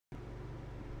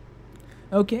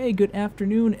Okay, good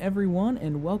afternoon, everyone,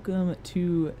 and welcome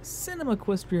to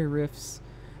CinemaQuestria Riffs,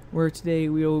 where today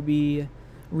we will be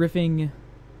riffing,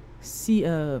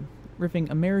 riffing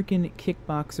American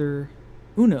Kickboxer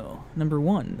Uno,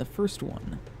 #1, the first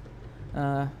one.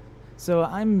 So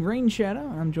I'm Rain Shadow.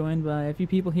 I'm joined by a few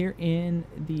people here in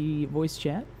the voice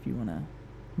chat. If you want to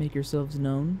make yourselves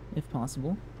known, if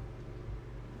possible.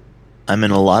 I'm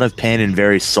in a lot of pain and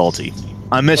very salty.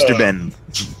 I'm Mr. Ben.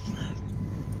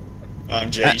 I'm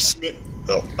Jay Smith.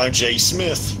 Oh, I'm Jay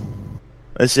Smith.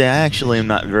 Let's say I actually am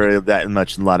not that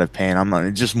much in a lot of pain.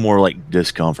 I'm just more like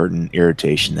discomfort and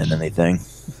irritation than anything.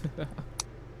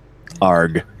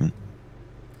 Arg.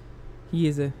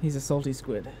 He's a salty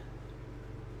squid.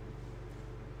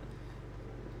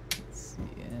 Let's see,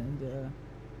 and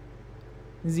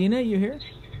Xena, you here?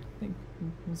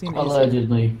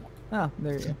 Allegedly. Oh,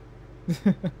 there you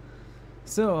go.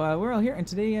 So we're all here, and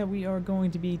today we are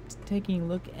going to be taking a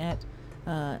look at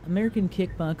American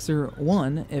Kickboxer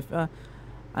 1. If I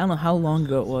don't know how long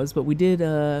ago it was, but we did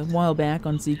a while back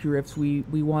on CQ Riffs.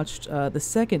 We watched the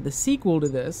sequel to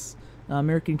this,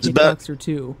 American Kickboxer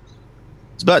 2.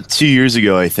 It's about 2 years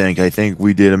ago, I think. I think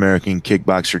we did American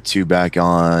Kickboxer 2 back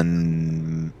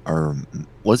on, or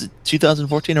was it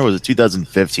 2014 or was it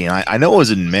 2015? I know it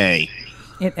was in May.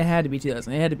 It had to be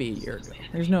 2000. It had to be a year ago.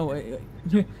 There's no way,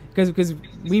 because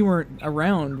we weren't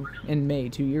around in May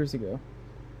 2 years ago.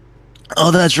 Oh,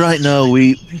 that's right. No,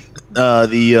 yeah,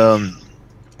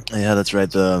 that's right.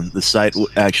 The site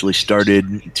actually started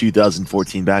in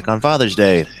 2014 back on Father's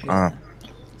Day. Yeah.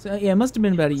 So yeah, it must have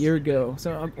been about a year ago.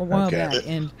 So a while back,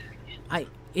 and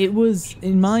it was,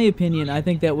 in my opinion, I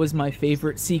think that was my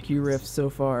favorite CQ riff so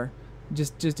far.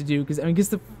 Just to do, because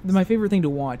my favorite thing to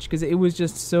watch, because it was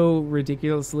just so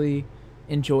ridiculously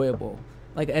enjoyable.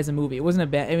 Like, as a movie, it wasn't a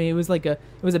bad. I mean, it was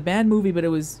a bad movie, but it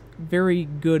was very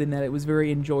good in that it was very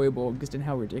enjoyable, just in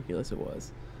how ridiculous it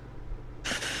was.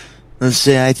 Let's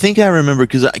see. I think I remember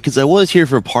because I was here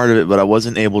for part of it, but I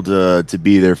wasn't able to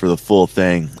be there for the full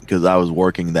thing because I was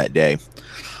working that day.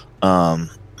 And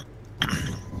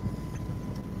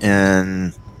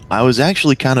I was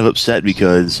actually kind of upset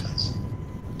because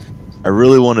I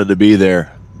really wanted to be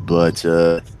there, but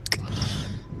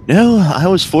no, I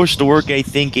was forced to work, I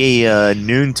think, a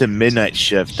noon to midnight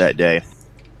shift that day.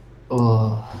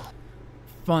 Oh.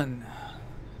 Fun.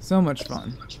 So much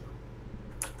fun.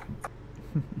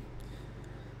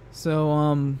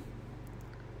 So,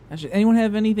 actually, anyone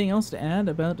have anything else to add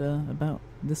about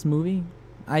this movie?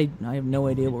 I have no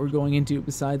idea what we're going into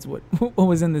besides what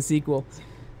was in the sequel.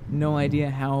 No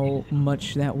idea how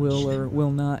much that will or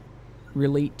will not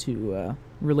relate to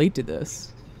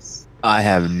this. I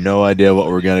have no idea what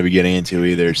we're going to be getting into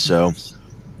either, so.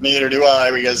 Neither do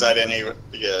I, because I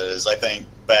think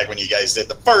back when you guys did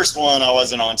the first one, I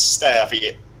wasn't on staff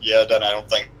yet, and I don't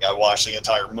think I watched the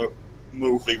entire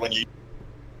movie when you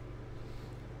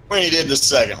did the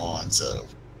second one. So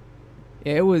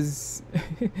yeah, it was.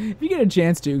 If you get a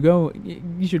chance to go,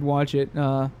 you should watch it.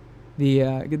 The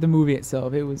movie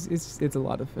itself, it was a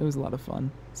lot of fun.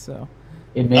 So.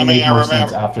 It made more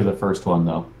sense after the first one,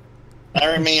 though. I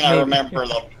remember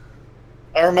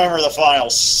the final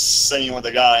scene with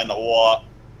the guy in the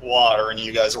water, and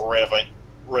you guys were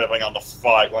ripping on the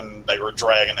fight when they were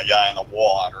dragging the guy in the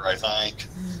water, I think.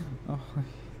 Oh,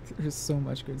 there's so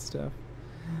much good stuff.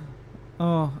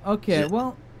 Oh, okay.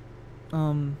 Well,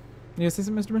 you gonna say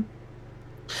something, Mr. Ben?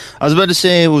 I was about to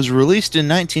say it was released in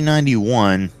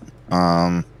 1991,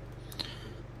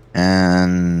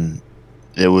 and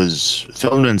it was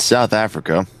filmed in South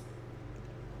Africa.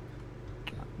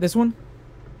 This one?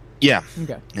 Yeah.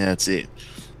 Okay. Yeah, that's it.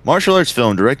 Martial arts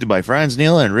film directed by Franz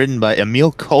Neil and written by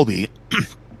Emil Colby,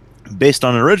 based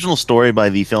on an original story by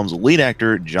the film's lead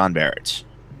actor, John Barrett.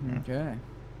 Okay.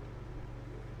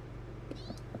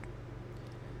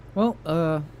 Well,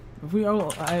 if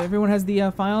everyone has the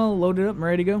file loaded up and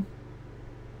ready to go?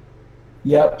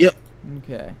 Yep.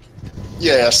 Okay.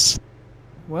 Yes.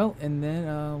 Well, and then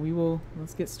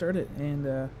let's get started.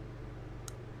 And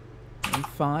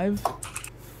 5,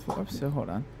 4, so hold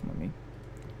on. Let me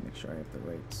make sure I have the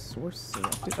right source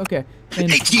selected. Okay.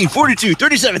 And 18, 42,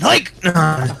 37, hike!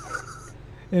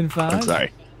 in 5, I'm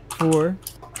sorry. 4,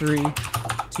 3,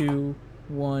 2,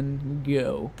 1,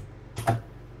 go.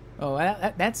 Oh,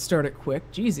 that started quick.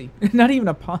 Jeezy. Not even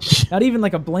a pause. Not even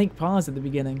like a blank pause at the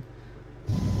beginning.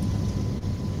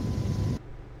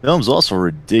 Film's also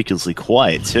ridiculously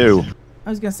quiet too.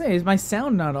 I was gonna say, is my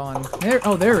sound not on?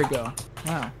 There we go.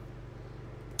 Wow.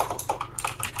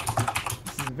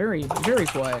 This is very, very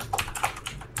quiet.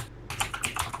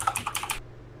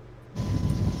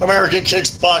 American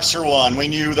Kickboxer 1. We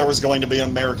knew there was going to be an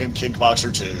American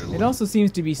Kickboxer 2. It also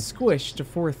seems to be squished to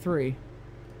 4-3.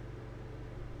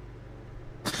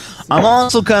 I'm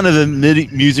also kind of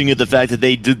amusing at the fact that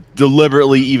they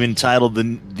deliberately even titled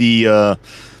the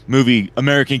movie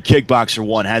American Kickboxer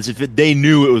 1 as if they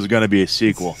knew it was going to be a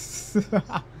sequel.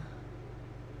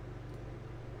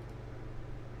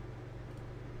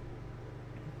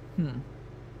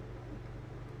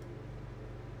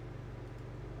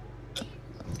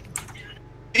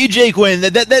 EJ Quinn,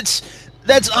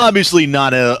 that's obviously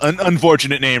not an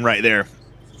unfortunate name right there.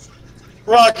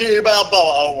 Rocky Balboa.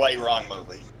 Oh wait, wrong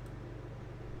movie.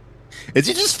 Is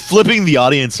he just flipping the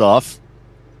audience off?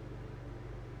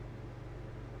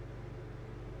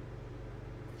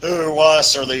 Who,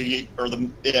 us, or the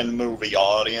in movie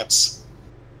audience?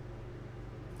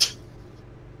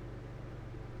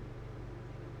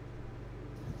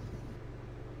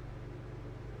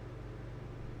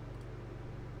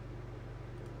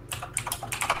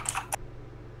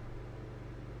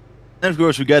 And of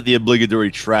course, we got the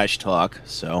obligatory trash talk,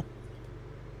 so.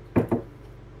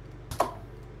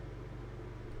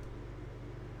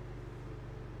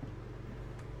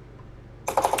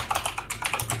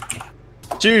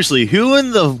 Seriously, who in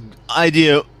the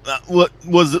idea, who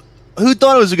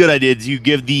thought it was a good idea to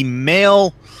give the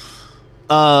male,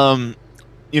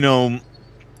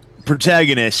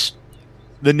 protagonist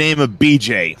the name of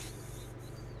BJ?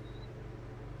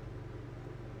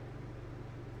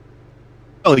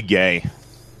 Really gay.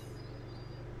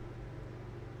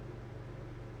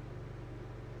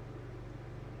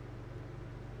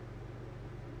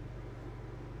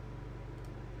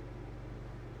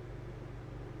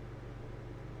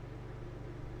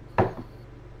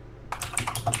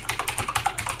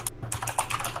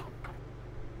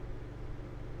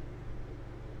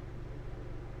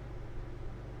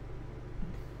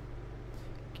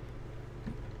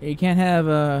 You can't have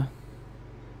an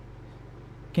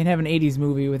 80s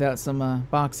movie without some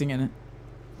boxing in it.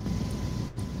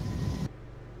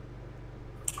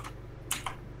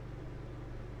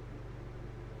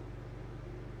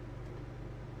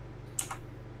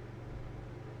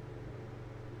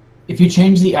 If you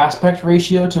change the aspect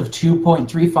ratio to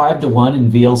 2.35 to 1 in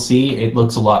VLC, it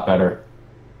looks a lot better.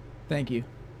 Thank you.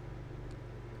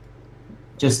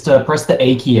 Just press the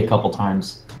A key a couple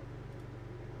times.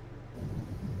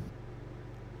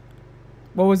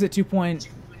 What was it? 2 point...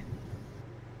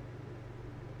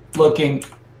 Looking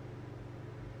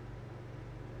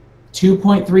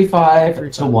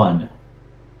 2.35 to 1.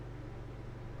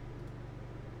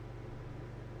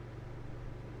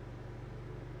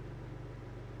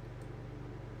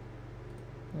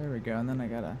 There we go, and then I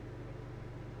gotta...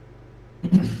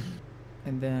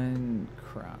 and then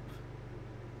crop.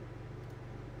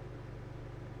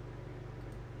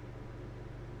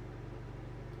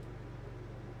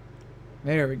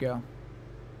 There we go.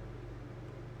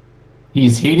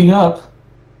 He's heating up.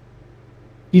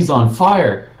 He's on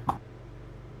fire.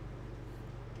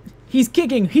 He's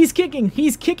kicking. He's kicking.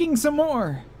 He's kicking some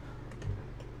more.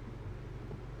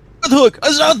 A hook,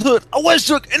 a south hook, a west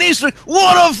hook, an east hook.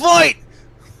 What a fight!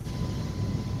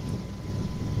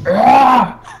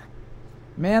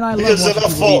 Man, I love watching people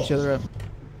beat each other up.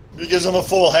 He gives him a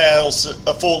full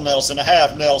Nelson, a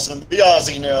half Nelson, the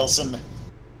Aussie Nelson.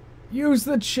 Use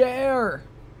the chair.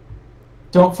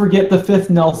 Don't forget the 5th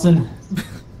Nelson.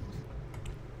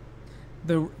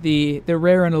 the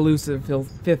rare and elusive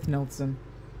 5th Nelson.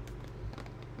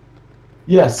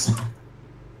 Yes.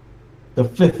 The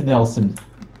 5th Nelson.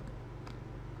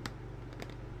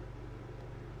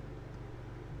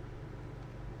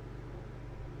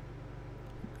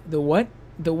 The what?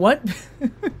 The what?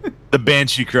 The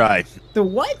Banshee Cry. The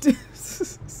what?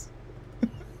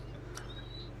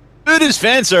 It is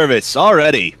fan service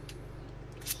already.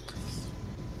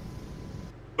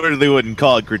 Or they wouldn't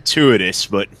call it gratuitous,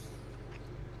 but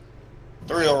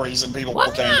the real reason people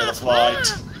came to the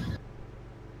fight.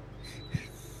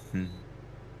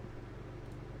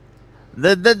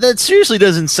 That seriously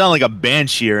doesn't sound like a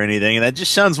banshee or anything. That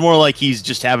just sounds more like he's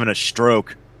just having a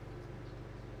stroke.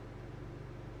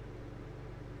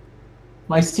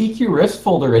 My CQ Riffs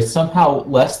folder is somehow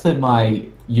less than my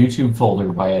YouTube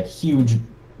folder by a huge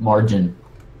margin.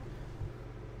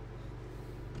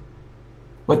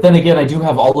 But then again, I do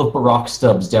have all of Barack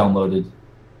stubs downloaded.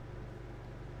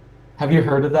 Have you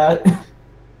heard of that?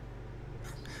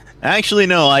 Actually,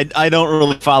 no, I don't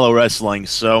really follow wrestling,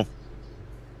 so...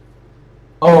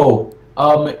 Oh,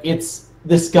 it's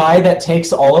this guy that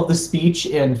takes all of the speech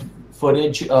and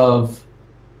footage of,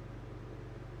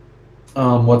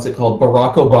 what's it called,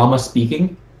 Barack Obama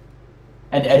speaking,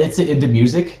 and edits it into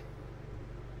music.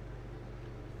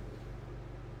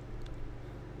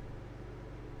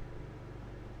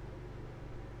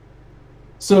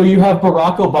 So you have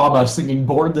Barack Obama singing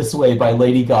Born This Way by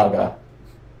Lady Gaga.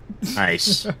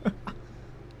 Nice.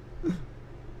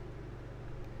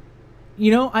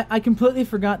 You know, I completely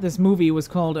forgot this movie was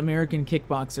called American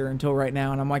Kickboxer until right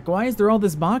now, and I'm like, why is there all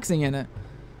this boxing in it?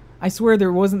 I swear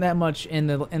there wasn't that much in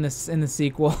the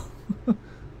sequel. At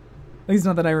least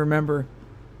not that I remember.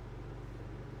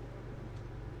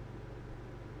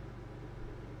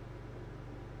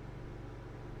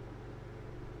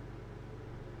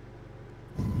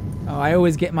 Oh, I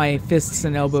always get my fists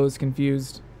and elbows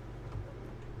confused.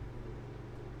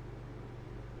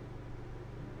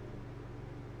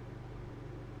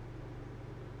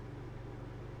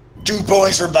 2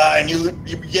 points for Biden.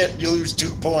 You lose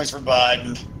 2 points for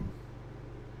Biden.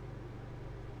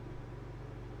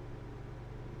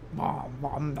 Nom,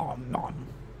 nom, nom, nom.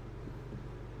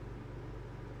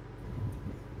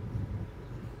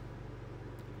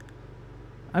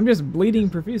 I'm just bleeding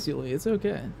profusely. It's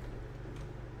okay.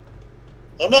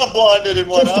 I'm not blinded in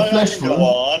one eye. I can go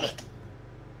on.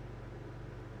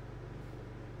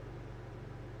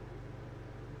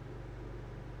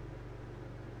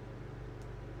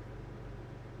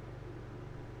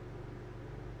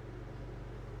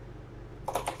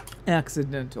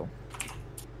 Accidental.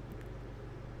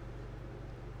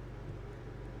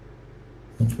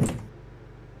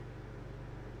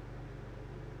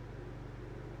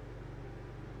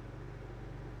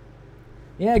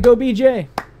 Yeah, go BJ.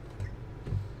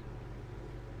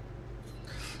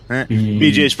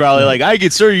 BJ's probably like, I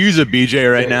could sort of use a BJ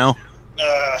right now.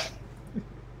 I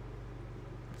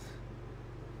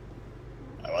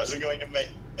wasn't going to make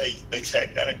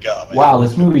that kind of comment. Wow,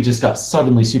 this movie just got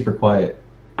suddenly super quiet.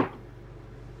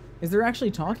 Is there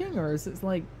actually talking, or is it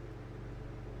like?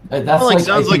 That's like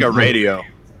sounds like a radio.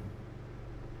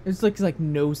 It's like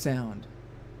no sound.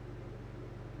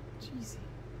 Jeez.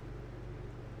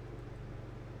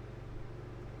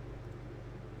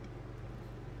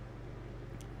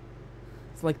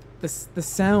 It's like the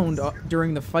sound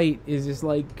during the fight is just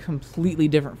like completely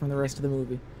different from the rest of the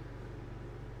movie.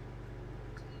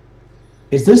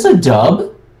 Is this a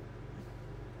dub?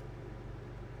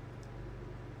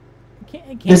 I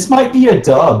can't. This might be a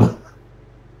dub.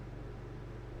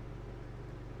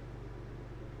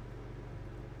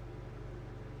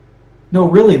 No,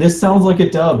 really, this sounds like a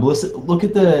dub. Listen, look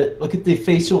at the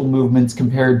facial movements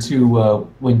compared to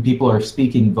when people are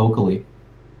speaking vocally.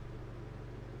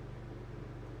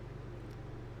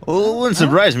 Well, it wouldn't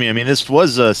surprise me. I mean, this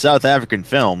was a South African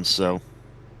film, so.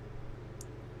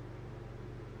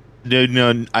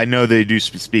 No, I know they do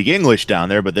speak English down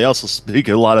there, but they also speak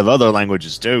a lot of other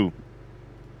languages too.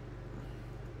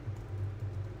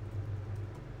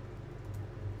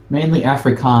 Mainly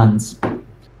Afrikaans,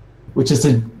 which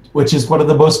is one of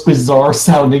the most bizarre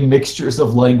sounding mixtures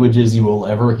of languages you will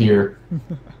ever hear.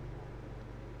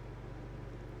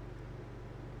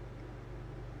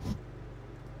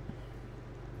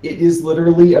 It is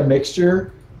literally a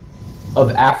mixture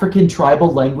of African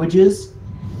tribal languages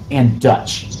and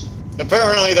Dutch.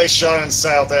 Apparently they shot in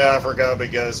South Africa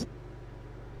because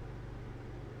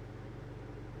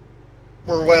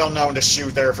we're well known to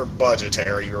shoot there for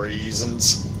budgetary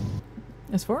reasons.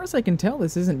 As far as I can tell,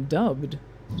 this isn't dubbed.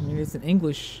 I mean, it's an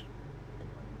English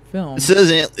film.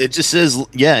 It just says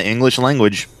English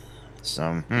language.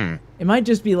 So, It might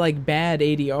just be like bad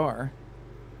ADR.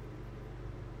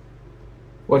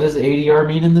 What does ADR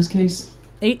mean in this case?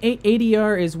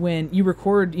 ADR is when you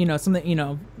record,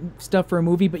 something, stuff for a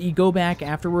movie, but you go back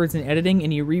afterwards in editing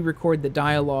and you re-record the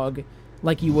dialogue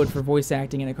like you would for voice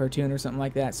acting in a cartoon or something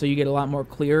like that. So you get a lot more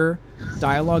clearer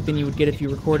dialogue than you would get if you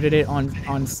recorded it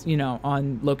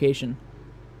on location.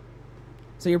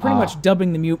 So you're pretty much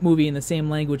dubbing the movie in the same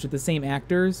language with the same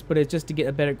actors, but it's just to get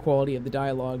a better quality of the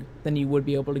dialogue than you would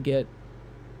be able to get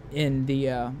in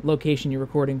the location you're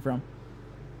recording from.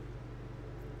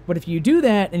 But if you do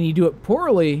that and you do it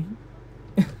poorly,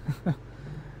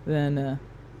 then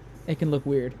it can look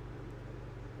weird.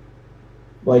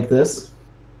 Like this?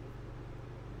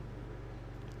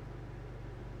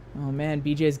 Oh man,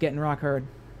 BJ's getting rock hard.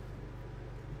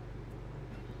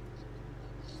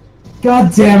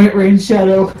 God damn it, Rain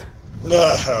Shadow!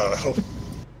 No.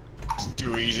 It's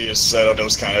too easy to set up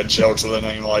those kind of jokes with a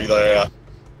name like that.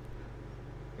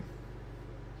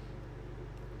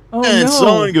 Oh and no!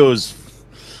 someone goes,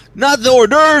 "Not the hors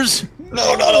d'oeuvres!"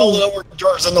 No, not all the hors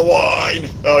d'oeuvres in the wine!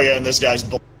 Oh yeah, and this guy's...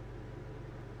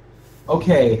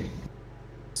 Okay.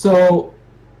 So...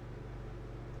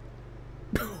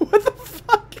 What the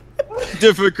fuck?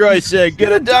 For Christ's sake,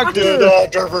 get a doctor! Get a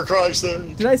doctor, for Christ's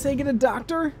sake! Did I say get a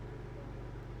doctor?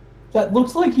 That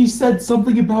looks like you said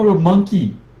something about a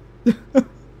monkey.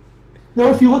 No,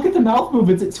 if you look at the mouth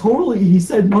movements, it totally, he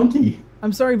said monkey.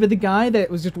 I'm sorry, but the guy that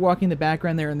was just walking in the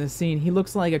background there in this scene, he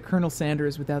looks like a Colonel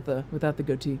Sanders without the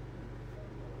goatee.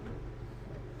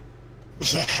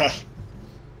 I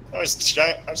was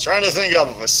trying to think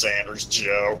of a Sanders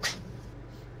joke.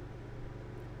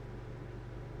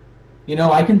 You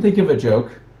know, I can think of a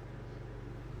joke.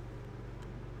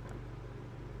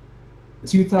 The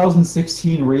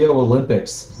 2016 Rio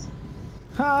Olympics.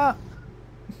 Ha!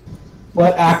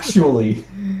 But actually.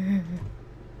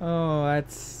 Oh,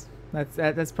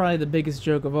 that's probably the biggest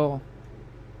joke of all.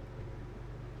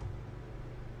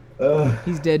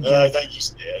 He's dead, Joe. I think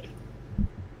he's dead.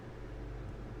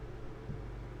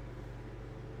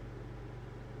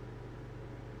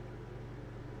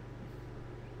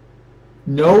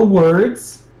 No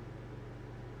words?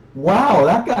 Wow,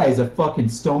 that guy is a fucking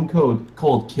stone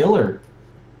cold killer.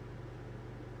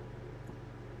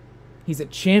 He's a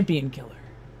champion killer.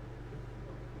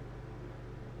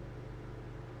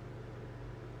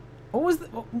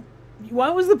 Why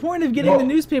was the point of getting the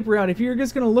newspaper out if you're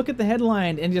just going to look at the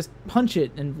headline and just punch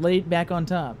it and lay it back on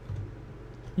top?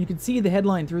 You could see the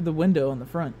headline through the window on the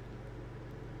front.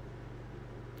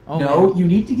 Oh, no, man. You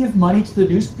need to give money to the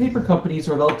newspaper companies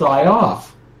or they'll die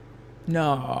off.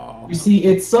 No. You see,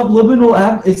 it's subliminal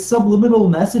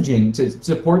messaging to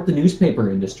support the newspaper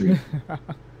industry.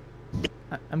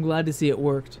 I'm glad to see it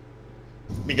worked.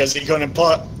 Because he couldn't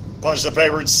punch the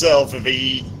paper itself if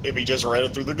he just read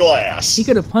it through the glass. He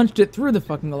could have punched it through the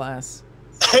fucking glass.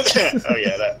 Oh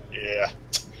yeah, yeah.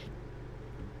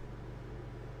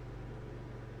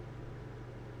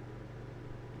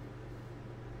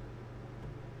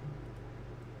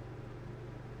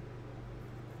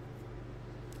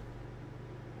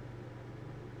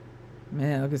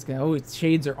 Man, look at this guy. Oh, his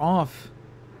shades are off.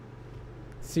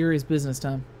 Serious business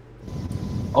time.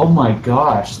 Oh my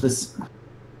gosh, this...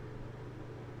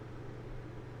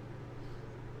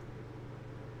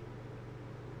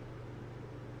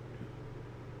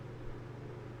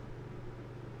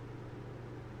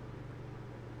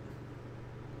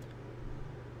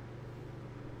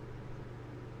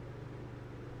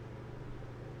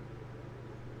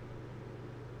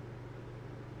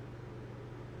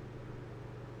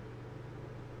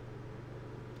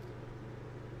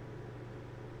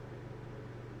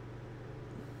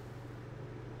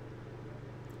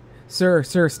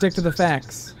 Sir, stick to the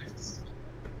facts.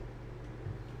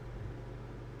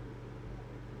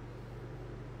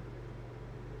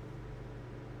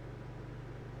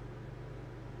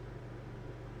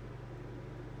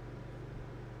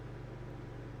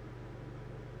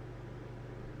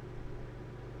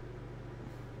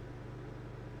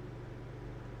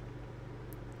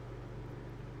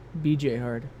 BJ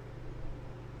hard.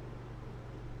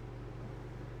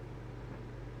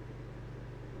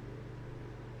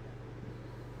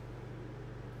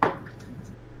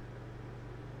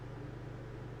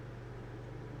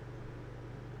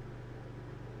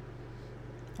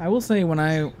 I will say when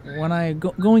I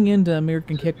going into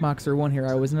American Kickboxer 1 here,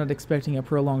 I was not expecting a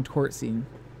prolonged court scene.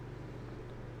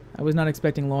 I was not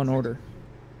expecting Law and Order.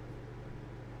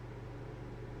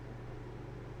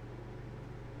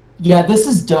 Yeah, this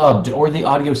is dubbed, or the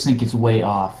audio sync is way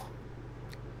off.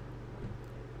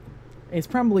 It's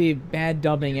probably bad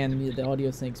dubbing and the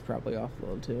audio sync's probably off a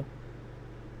little too.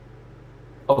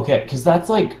 Okay, because that's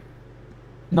like,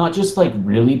 not just like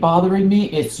really bothering me,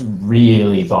 it's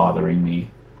really bothering me.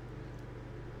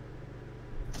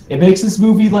 It makes this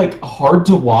movie like hard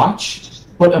to watch,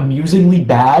 but amusingly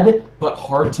bad, but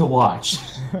hard to watch.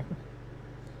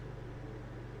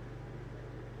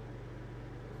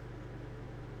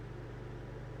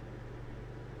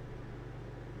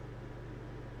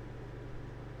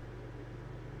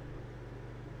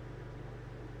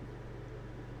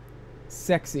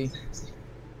 Sexy.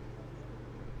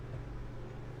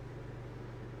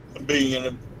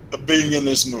 Being in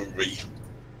this movie.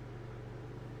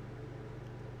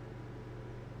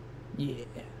 Yeah.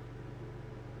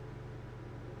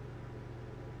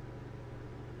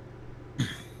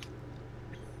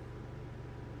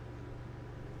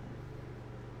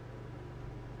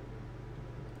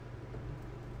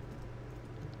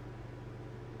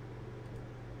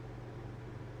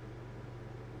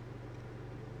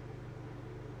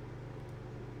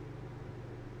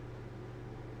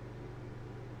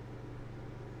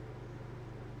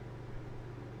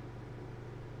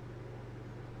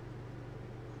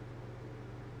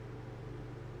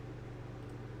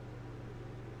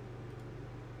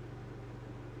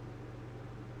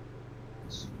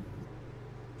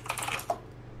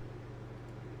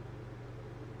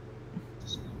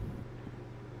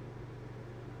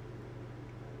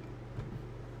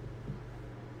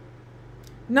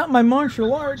 Not my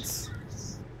martial arts.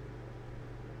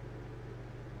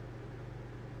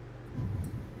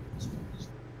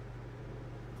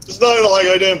 It's not like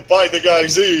I didn't bite the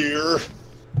guy's ear.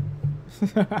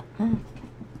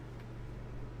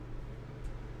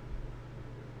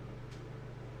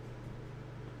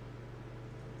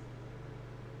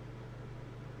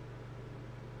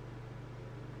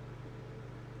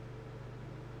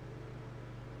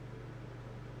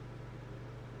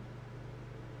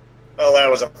 Well,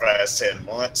 that was a fast 10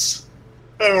 months.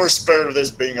 And we're spared of this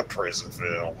being a prison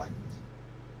film.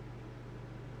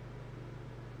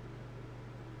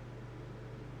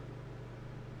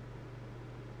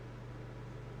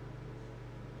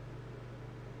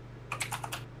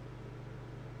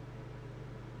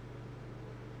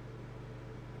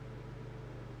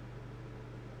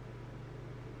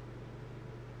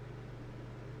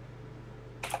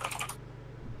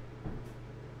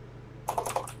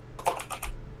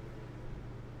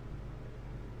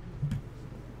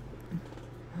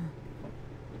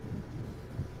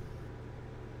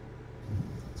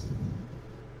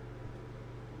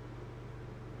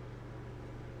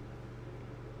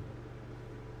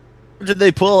 Did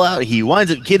they pull out? He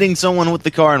winds up hitting someone with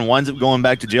the car and winds up going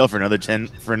back to jail for another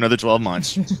 12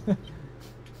 months.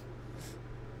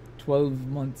 12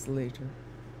 months later.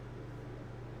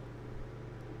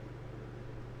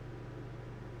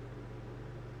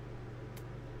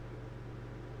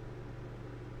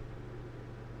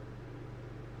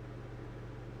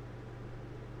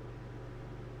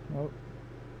 Oh.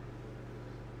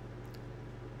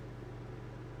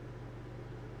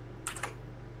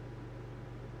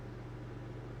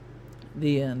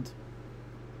 The end.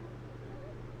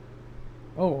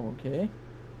 Oh, okay.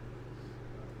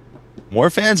 More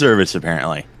fan service,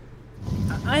 apparently.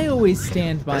 I always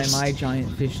stand by my giant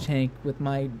fish tank with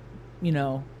my, you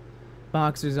know,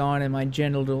 boxers on and my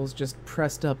genitals just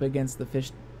pressed up against the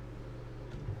fish.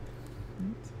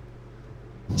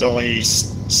 It's only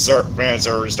fan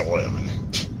service to 11.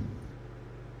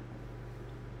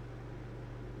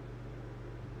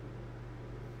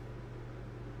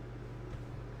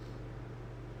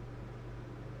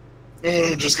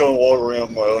 I'm just gonna walk around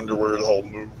in my underwear the whole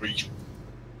movie.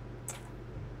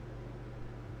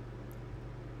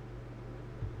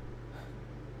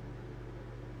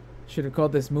 Should have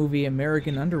called this movie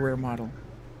American Underwear Model.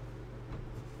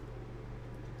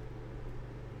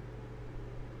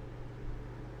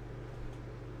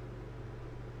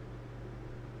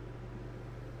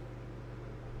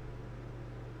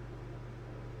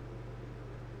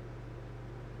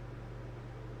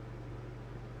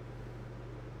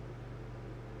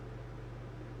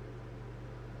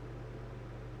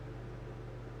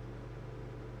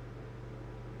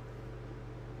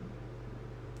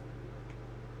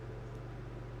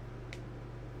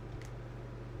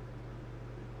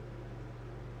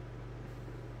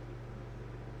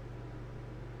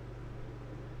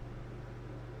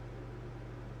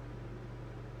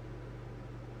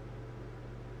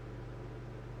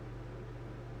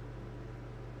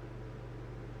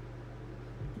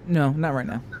 No, not right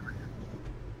now.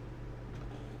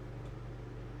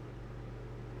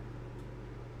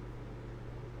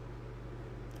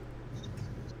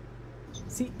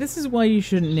 See, this is why you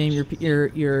shouldn't name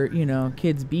your you know,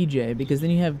 kids BJ, because then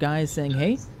you have guys saying,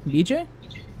 "Hey, BJ?"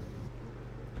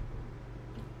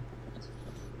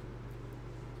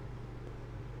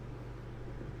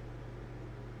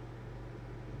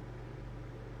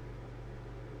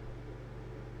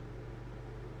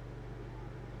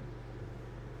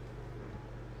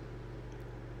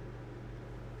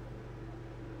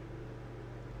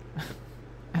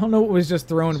 I don't know what was just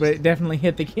thrown, but it definitely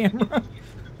hit the camera.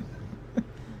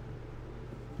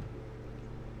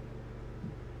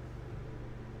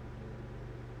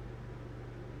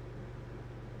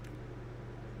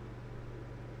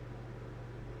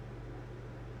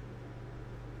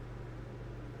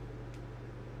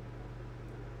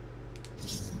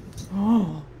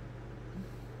 Oh.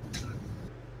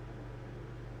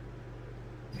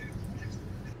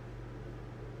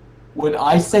 When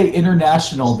I say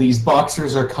international, these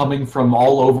boxers are coming from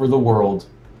all over the world.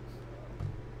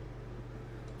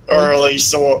 Or at least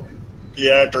some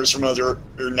the actors from other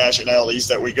nationalities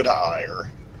that we could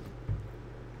hire.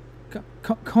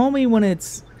 Call me when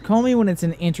it's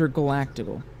an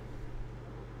intergalactical.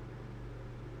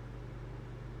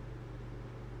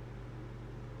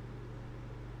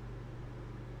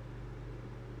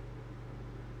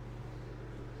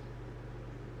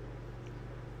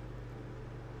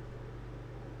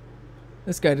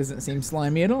 This guy doesn't seem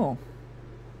slimy at all.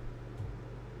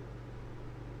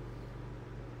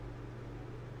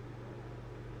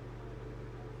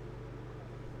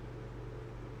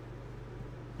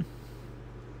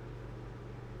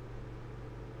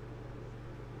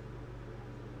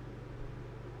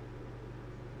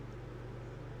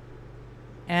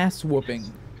 ass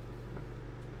whooping.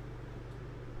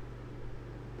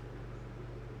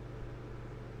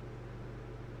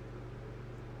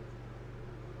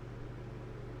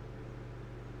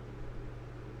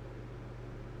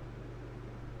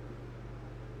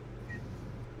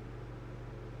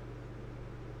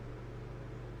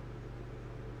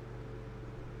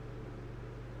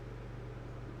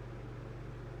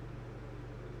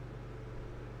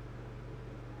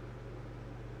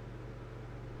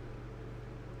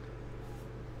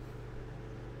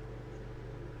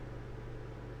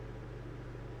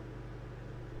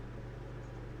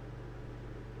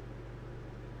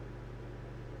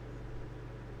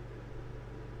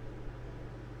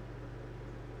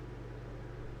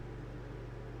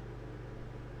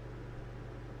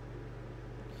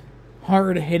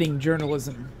 Hard-hitting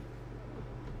journalism.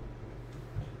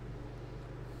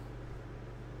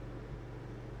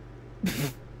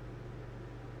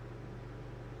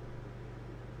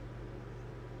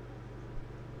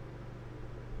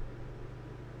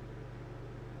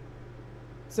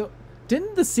 So,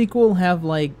 didn't the sequel have,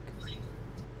 like,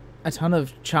 a ton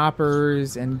of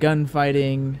choppers and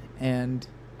gunfighting and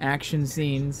action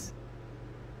scenes?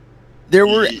 There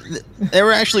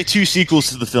were actually 2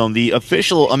 sequels to the film. The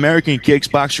official American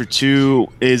Kickboxer 2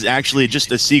 is actually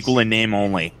just a sequel in name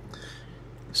only.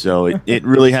 So it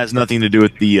really has nothing to do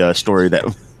with the story that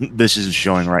this is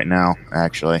showing right now,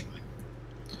 actually.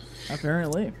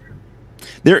 Apparently.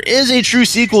 There is a true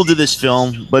sequel to this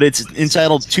film, but it's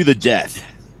entitled To the Death.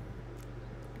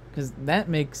 Because that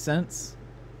makes sense.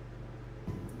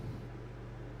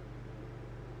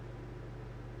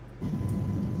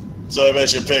 So I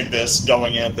bet you picked this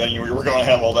going in, then you were going to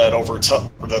have all that over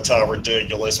the top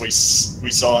ridiculous we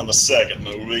saw in the second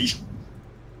movie.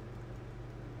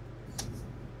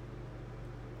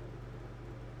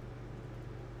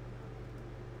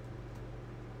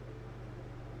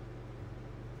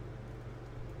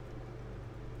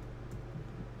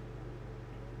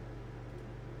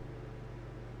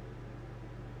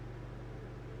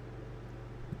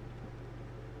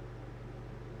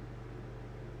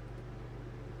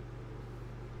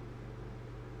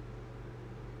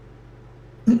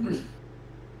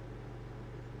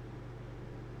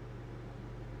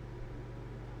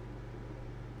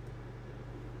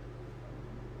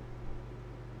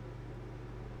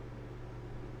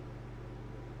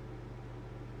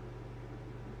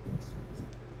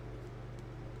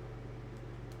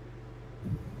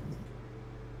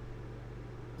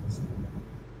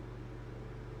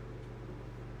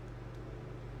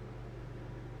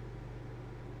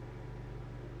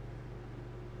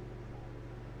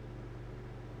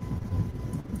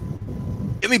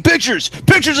 Give me pictures!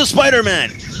 Pictures of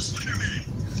Spider-Man!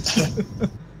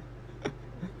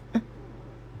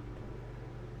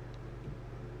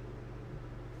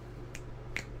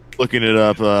 Looking it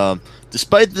up,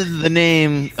 despite the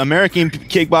name, American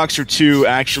Kickboxer 2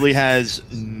 actually has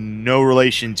no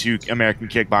relation to American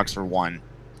Kickboxer 1.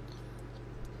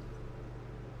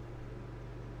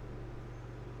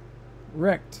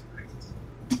 Wrecked.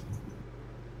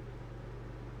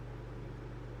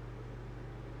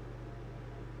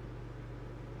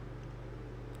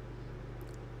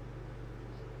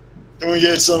 Can we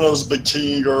get some of those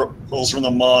bikini girls from the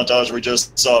montage we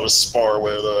just saw to spar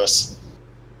with us?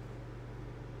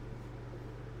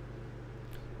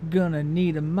 Gonna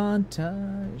need a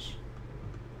montage.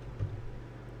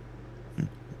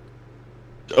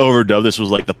 Overdub, this was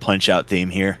like the Punch-Out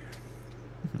theme here.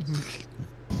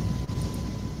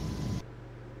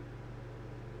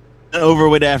 An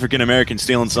overweight African American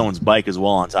stealing someone's bike as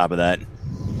well on top of that.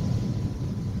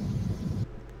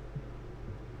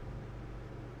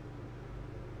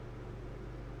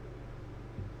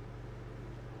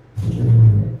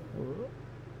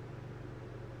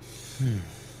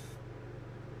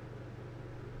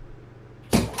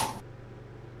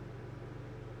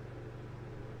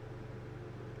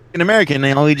 An American,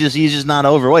 you know, he's just not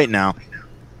overweight now.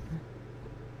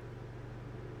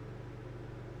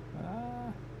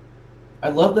 I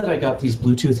love that I got these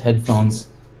Bluetooth headphones.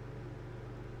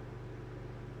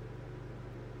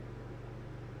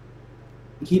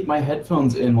 Keep my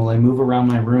headphones in while I move around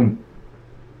my room.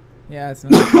 Yeah, it's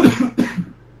not.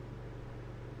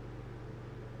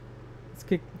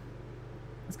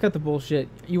 Let's cut the bullshit.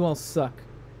 You all suck.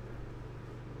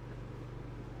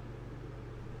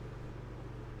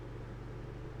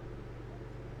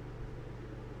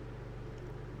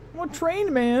 I'm a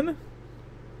trained man.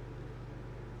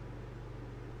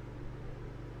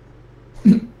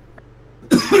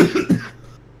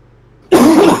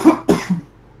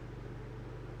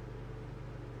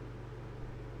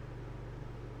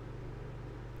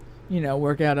 you know,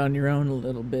 work out on your own a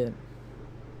little bit.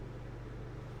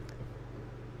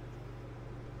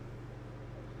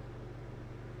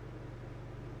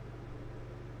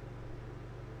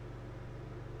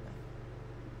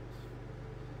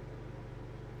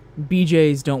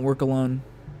 BJs don't work alone.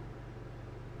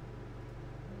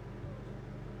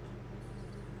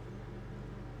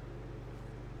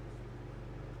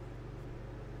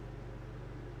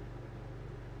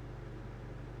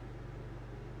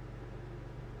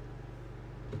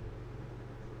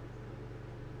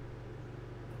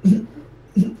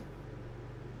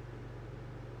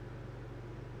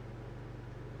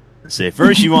 Say,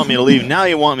 first you want me to leave, now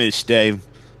you want me to stay.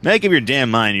 Make up your damn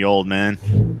mind, you old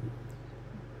man.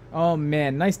 Oh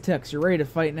man, nice tux. You're ready to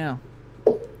fight now.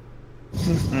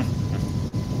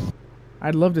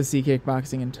 I'd love to see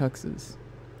kickboxing in tuxes.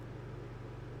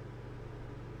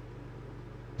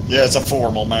 Yeah, it's a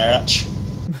formal match.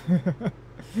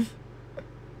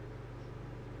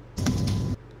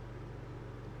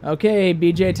 Okay,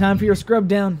 BJ, time for your scrub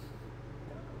down.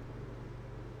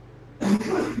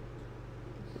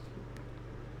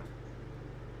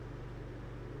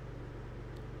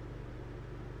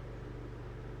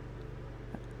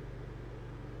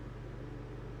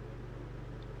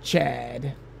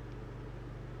 Chad.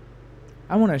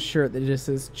 I want a shirt that just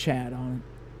says Chad on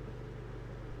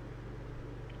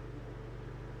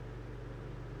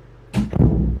it.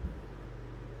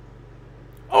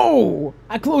 Oh!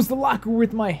 I closed the locker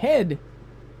with my head.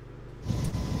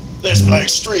 This is my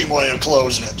extreme way of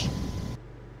closing it.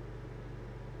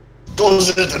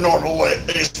 Closing it the normal way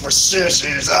is for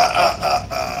sissies.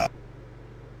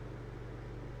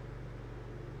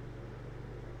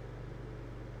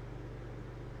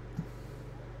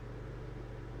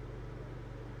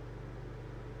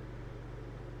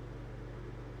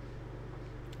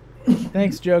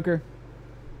 Thanks, Joker.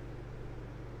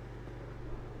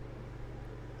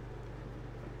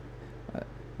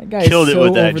 That guy Killed is it so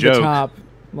with that over joke. the top,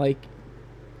 like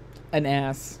an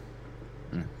ass.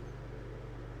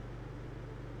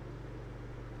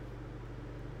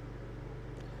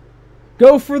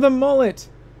 Go for the mullet!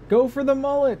 Go for the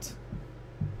mullet!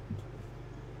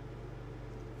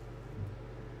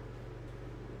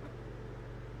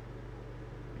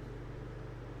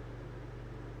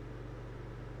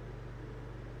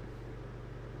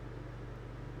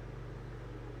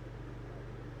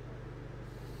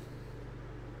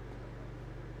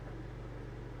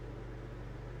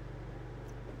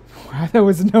 Wow, that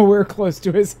was nowhere close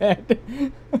to his head.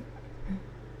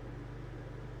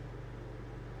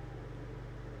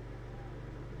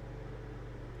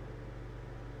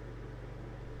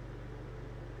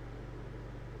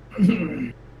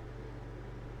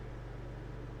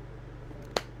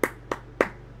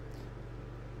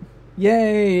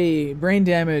 Yay! Brain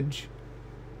damage.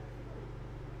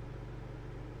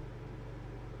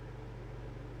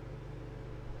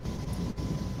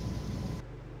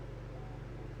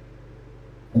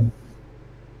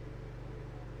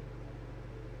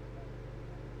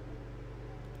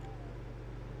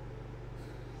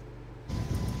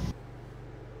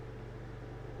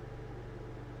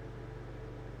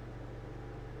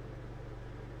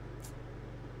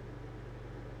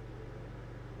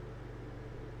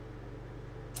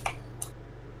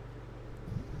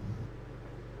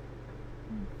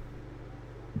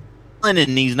 And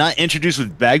he's not introduced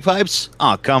with bagpipes?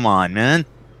 Oh, come on, man.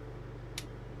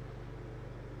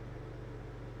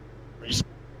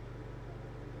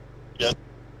 Yeah.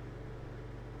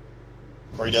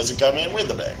 Or he doesn't come in with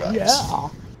the bagpipes. Yeah.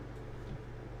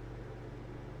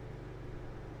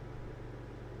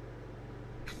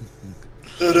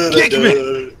 Kick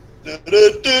me!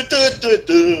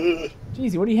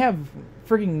 Jeez, what do you have?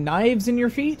 Freaking knives in your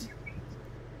feet?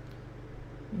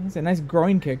 That's a nice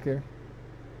groin kick there.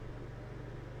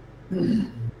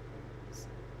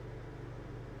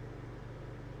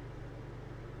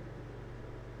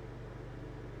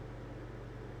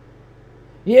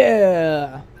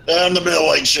 Yeah! I'm the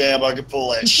middleweight champ, I can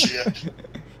pull that shit.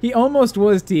 He almost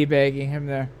was teabagging him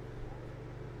there.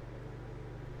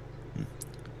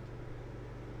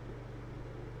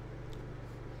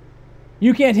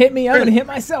 You can't hit me, I'm gonna hit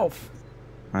myself.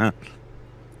 Huh?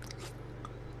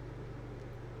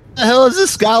 The hell is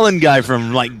this Scotland guy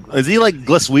from? Like, is he like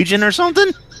Glaswegian or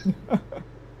something?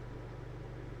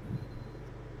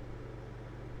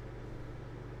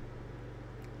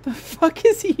 The fuck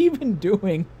is he even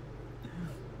doing?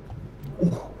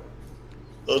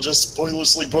 I'll just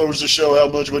pointlessly pose to show how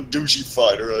much of a douchey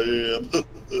fighter I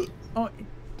am. Oh,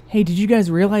 hey, did you guys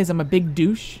realize I'm a big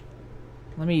douche?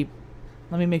 Let me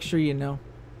make sure you know.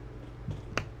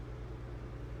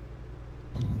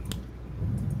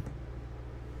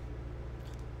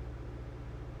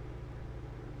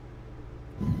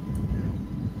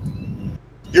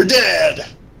 dead!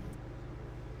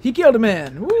 He killed a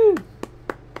man. Woo!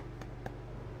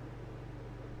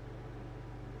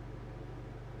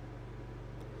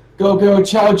 Go, go,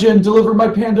 Chow Jin, deliver my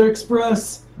Panda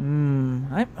Express. Oh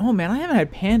man, I haven't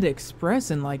had Panda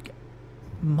Express in like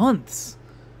months.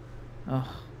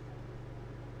 Oh.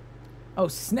 Oh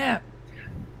snap!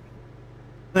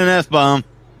 An F-bomb.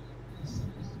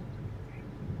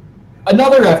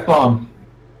 Another F-bomb.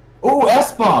 Ooh,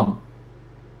 S-bomb.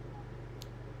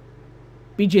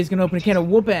 BJ's gonna open a can of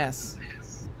whoop ass.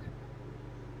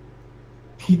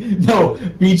 No,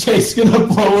 BJ's gonna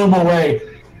blow him away.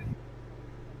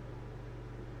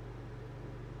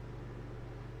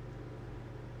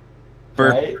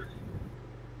 Right?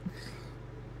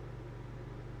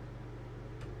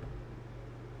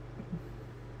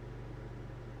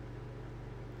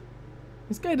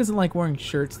 This guy doesn't like wearing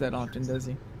shirts that often, does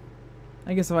he?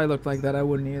 I guess if I looked like that, I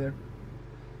wouldn't either.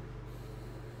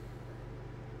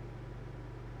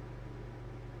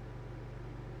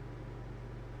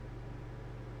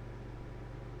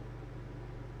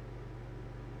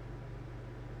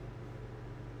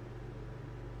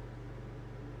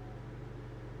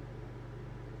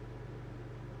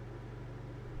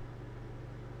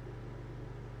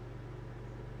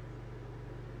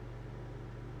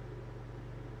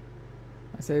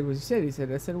 I said, what you said? He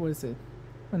said, I said, what is it?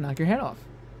 I'm gonna knock your head off.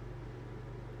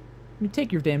 You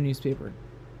take your damn newspaper.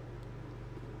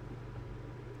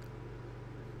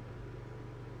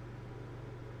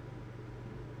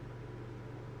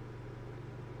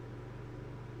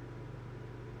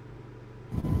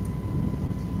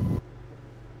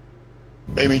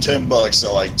 Pay me $10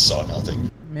 so I saw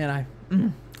nothing. Man,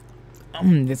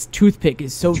 this toothpick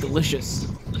is so delicious.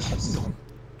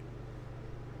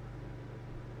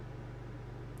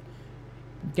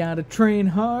 Gotta train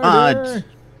harder.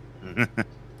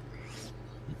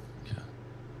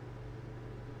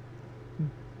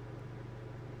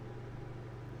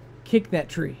 Kick that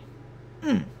tree.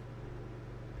 Oh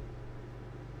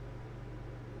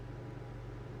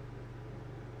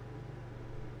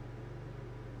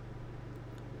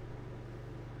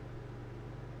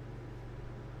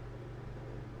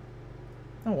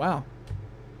wow.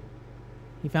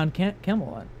 He found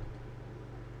Camelot.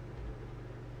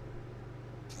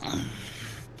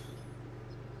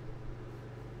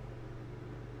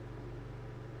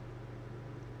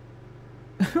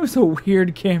 It was a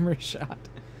weird camera shot.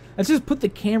 Let's just put the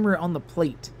camera on the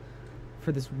plate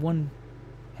for this 1/2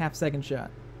 second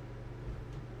shot.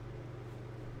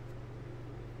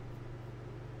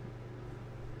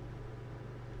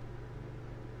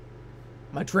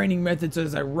 My training method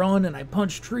says I run and I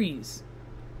punch trees.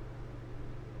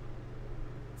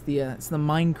 It's the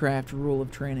Minecraft rule of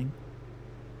training.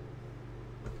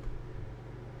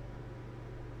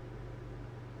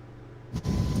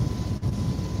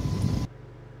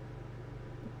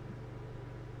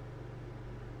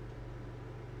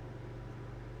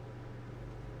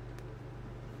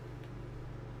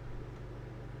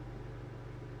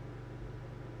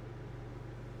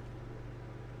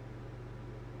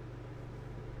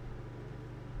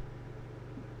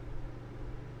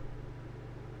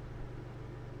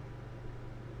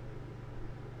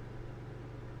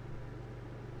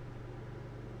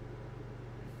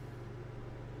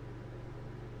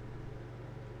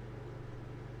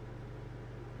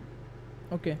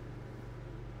 Okay.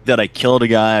 That I killed a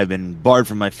guy. I've been barred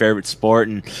from my favorite sport,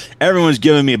 and everyone's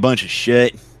giving me a bunch of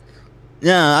shit.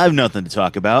 Yeah, I have nothing to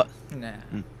talk about. Nah.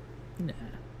 Nah.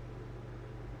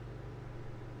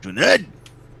 Junaid!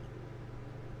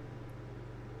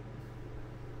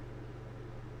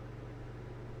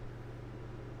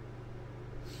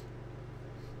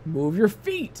 Move your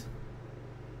feet.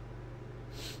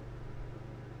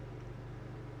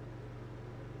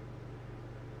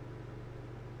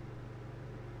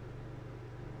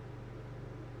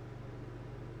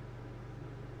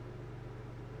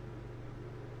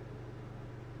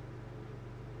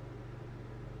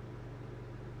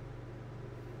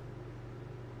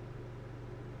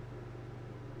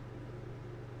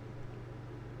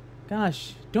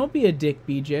 Gosh, don't be a dick,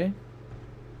 BJ.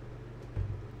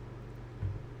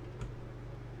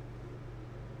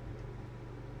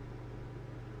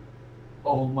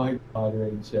 Oh my god,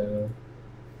 Rachel.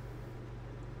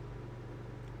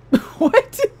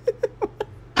 What?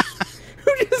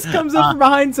 Who just comes up from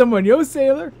behind someone? Yo,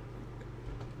 sailor.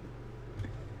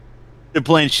 They're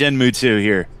playing Shenmue 2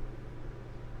 here.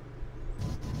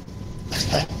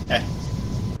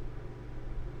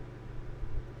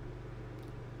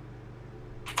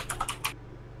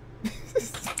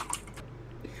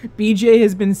 BJ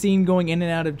has been seen going in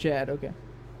and out of chat. Okay.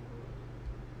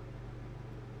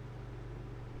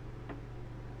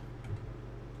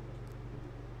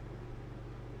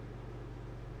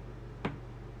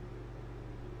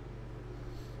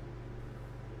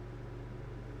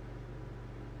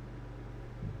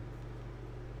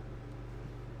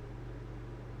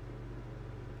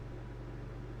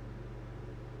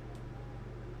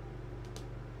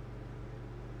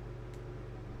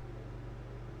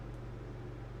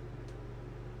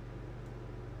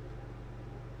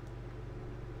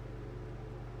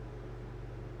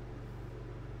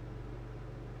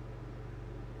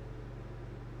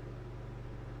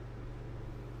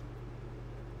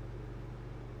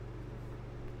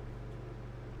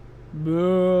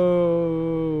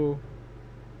 Boo.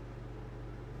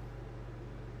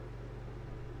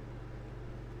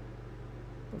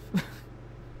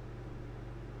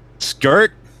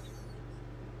 Skirt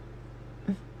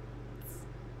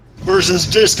versus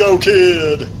Disco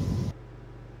Kid.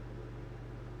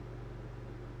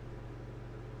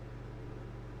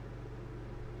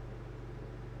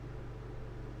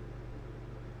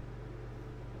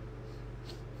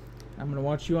 I'm gonna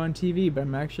watch you on TV, but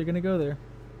I'm actually gonna go there.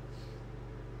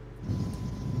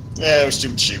 Yeah, it was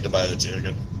too cheap to buy the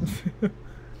ticket.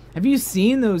 Have you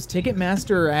seen those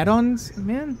Ticketmaster add-ons,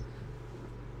 man?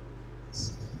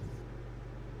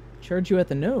 Charge you at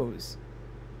the nose.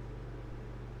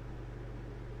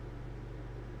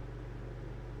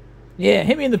 Yeah,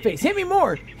 hit me in the face. Hit me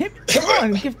more. Come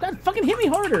on, God, fucking hit me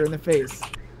harder in the face.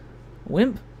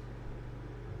 Wimp.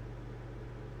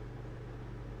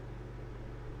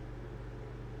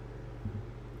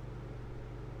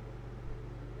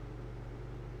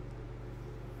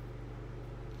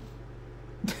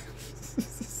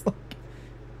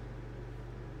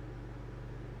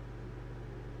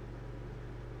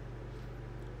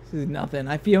 This is nothing.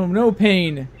 I feel no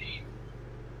pain.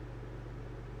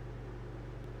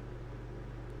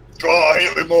 Oh,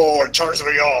 hit me more. It turns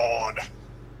me on.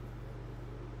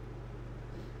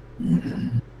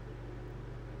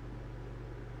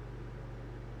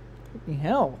 Fucking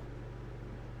hell.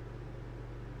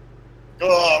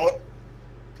 Oh,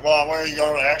 come on, when are you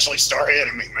going to actually start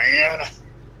hitting me, man?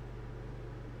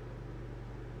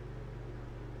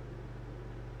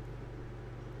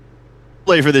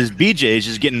 play for this BJ is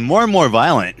just getting more and more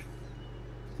violent.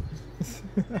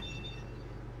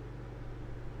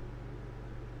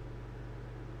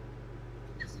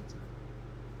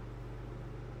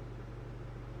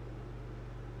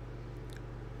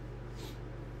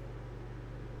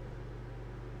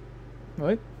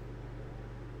 What?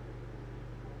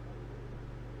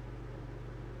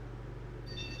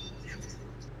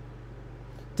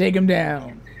 Take him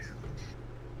down.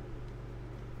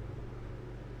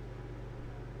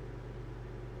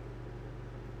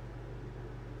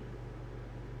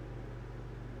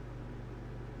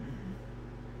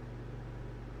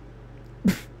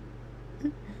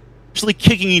 Actually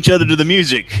kicking each other to the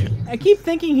music. I keep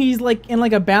thinking he's like in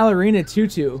like a ballerina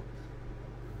tutu.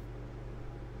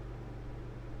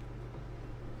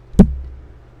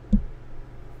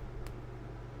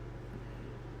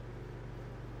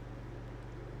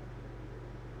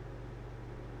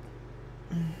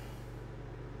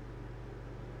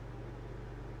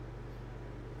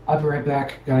 I'll be right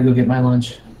back. Gotta go get my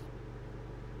lunch.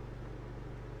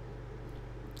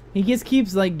 He just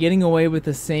keeps like getting away with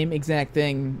the same exact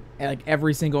thing at like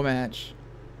every single match.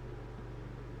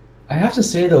 I have to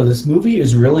say though, this movie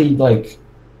is really like,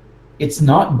 it's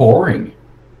not boring.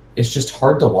 It's just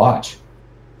hard to watch.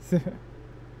 Yeah,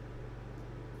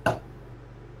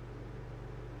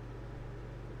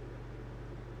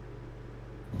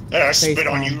 I spit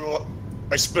on you.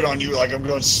 I spit on you like I'm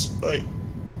going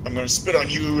to spit on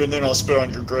you, and then I'll spit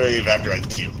on your grave after I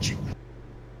killed you.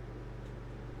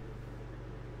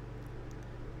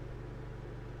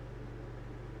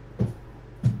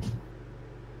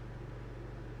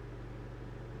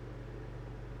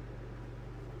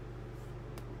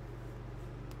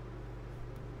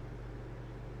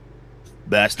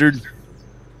 Bastard.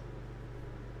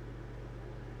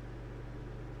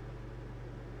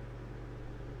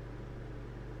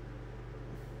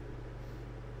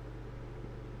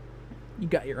 You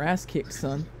got your ass kicked,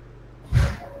 son.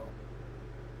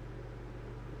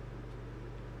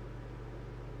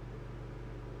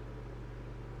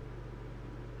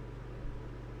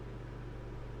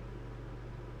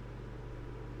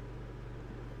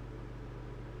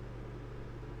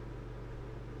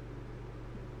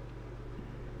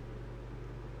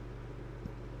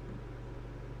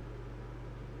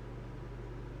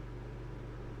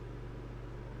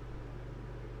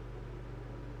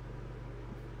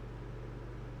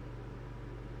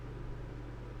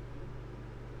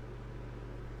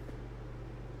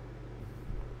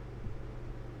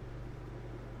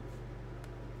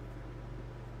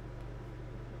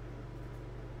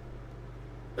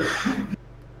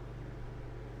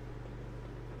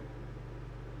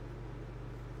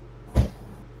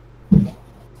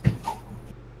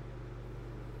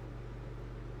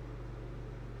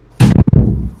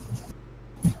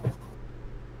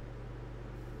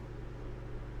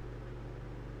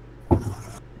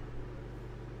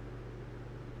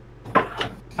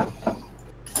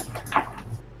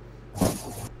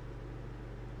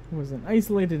 It was an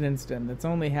isolated incident that's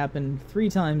only happened 3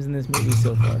 times in this movie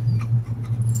so far.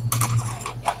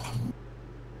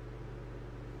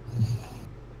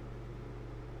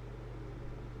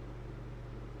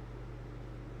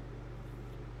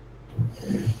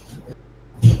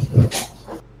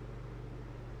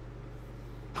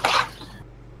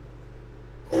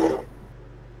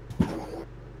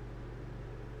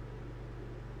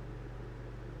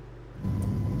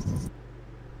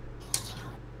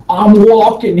 I'm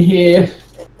walking here.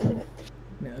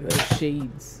 No, those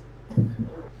shades.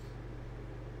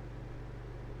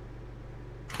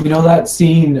 You know that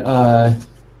scene,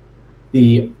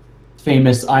 the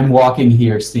famous "I'm walking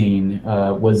here" scene,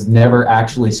 was never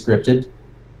actually scripted,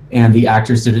 and the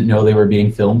actors didn't know they were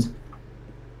being filmed.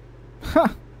 Huh.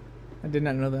 I did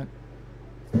not know that.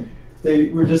 They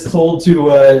were just told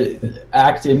to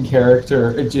act in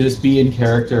character, just be in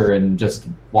character, and just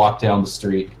walk down the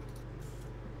street.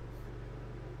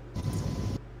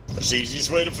 That's the easiest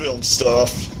way to film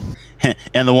stuff.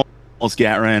 And the one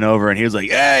scat ran over, and he was like,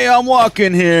 "Hey, I'm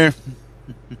walking here."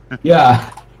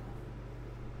 Yeah.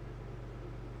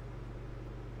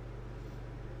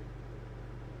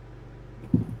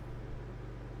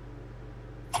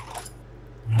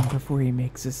 Before he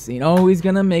makes a scene. Oh, he's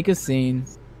gonna make a scene.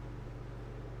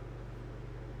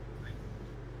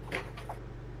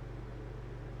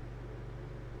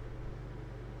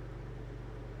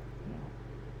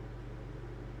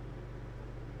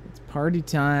 It's party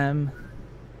time.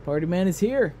 Party man is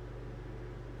here.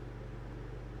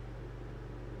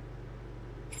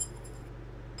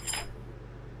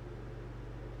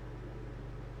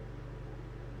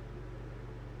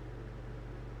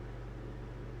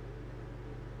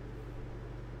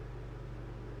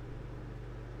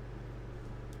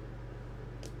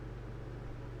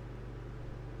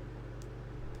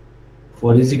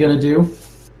 What is he gonna do?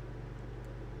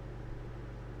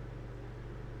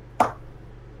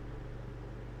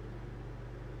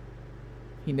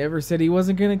 He never said he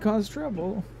wasn't gonna cause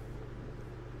trouble.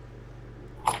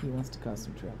 He wants to cause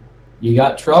some trouble. You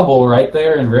got trouble right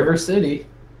there in River City.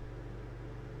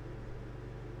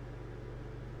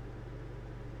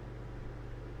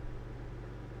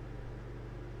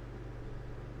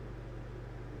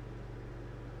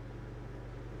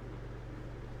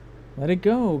 Let it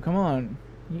go. Come on.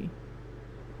 You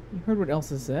heard what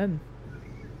Elsa said.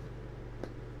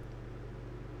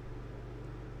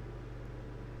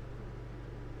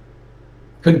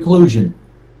 Conclusion.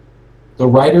 The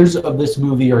writers of this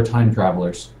movie are time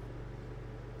travelers.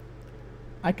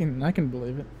 I can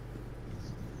believe it.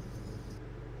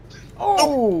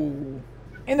 Oh!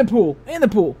 In the pool. In the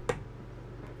pool.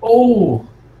 Oh!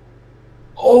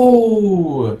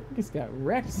 Oh! He's got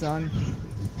wrecked, son.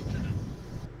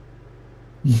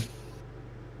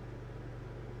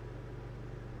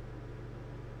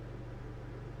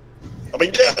 I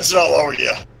mean, that's all over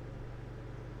you.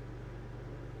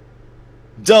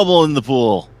 Double in the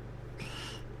pool.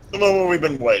 The moment we've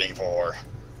been waiting for.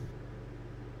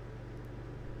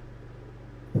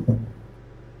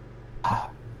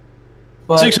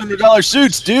 But $600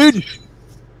 suits, dude.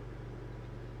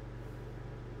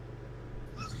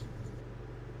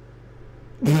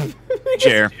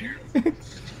 Chair. but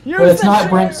it's not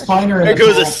Brent Spiner. There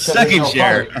goes a second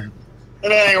chair.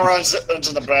 And then he runs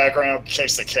into the background,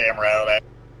 kicks the camera out of that.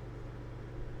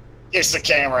 Kicks the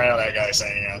camera out of that guy's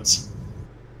hands.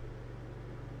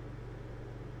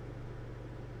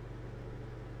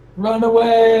 Run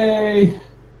away!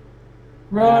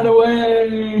 Run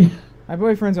away! My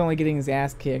boyfriend's only getting his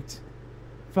ass kicked.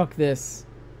 Fuck this.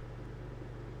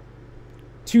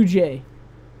 2J.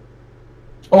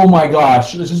 Oh my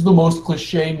gosh, this is the most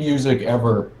cliche music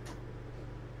ever.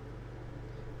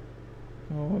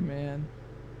 Oh man.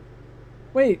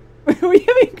 Wait, are we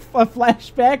having a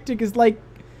flashback to just like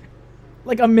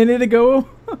a minute ago?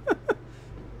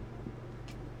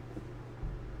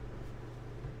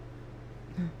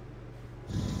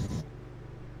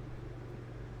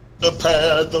 The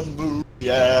pad, the move,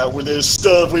 yeah, with this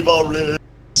stuff we've already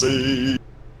seen.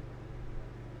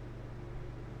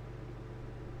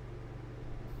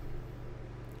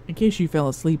 In case you fell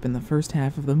asleep in the first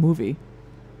half of the movie,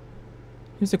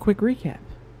 here's a quick recap.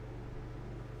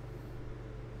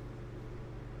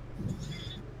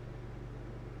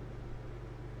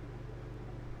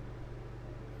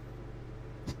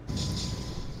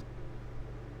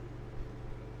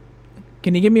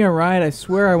 Can you give me a ride? I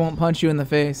swear I won't punch you in the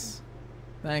face.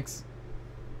 Thanks.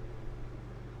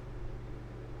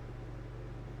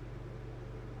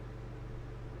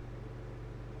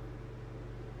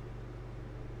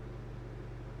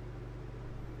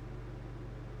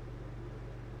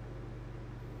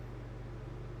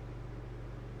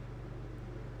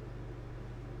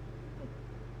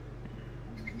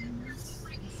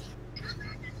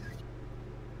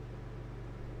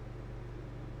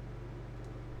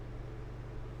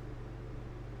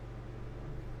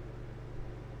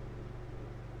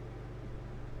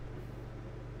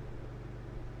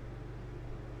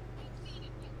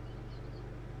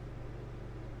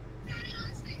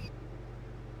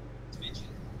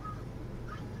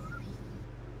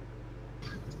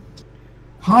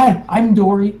 Hi, I'm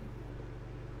Dory.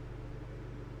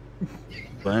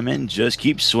 Swimming, just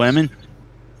keep swimming.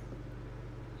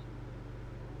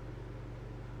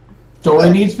 Dory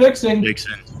needs fixing.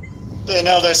 They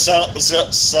know they're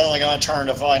suddenly going to turn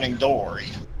to Finding Dory.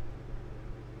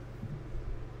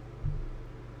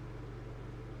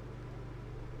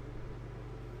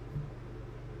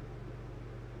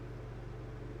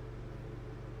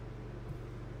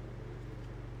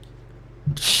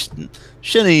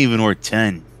 Shouldn't even work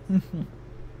 10.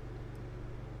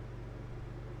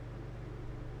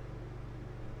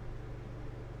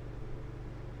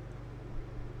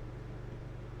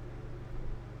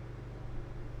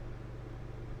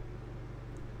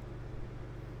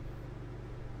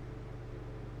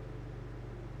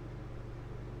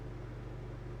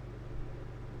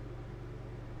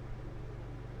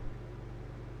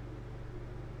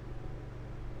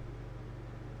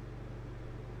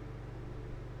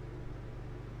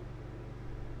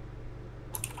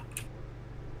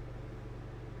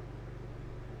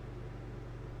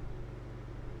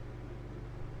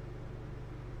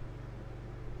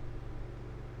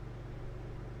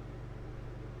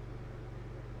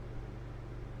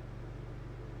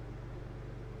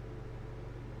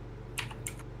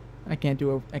 I can't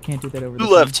do that over.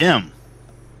 Who left him?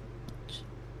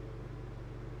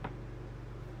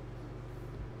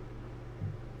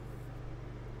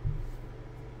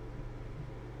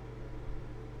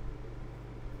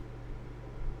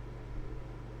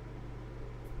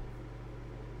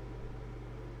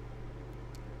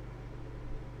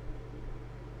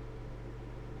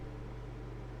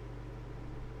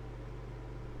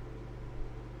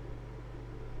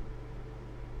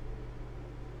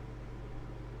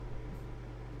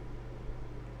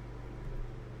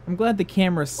 I'm glad the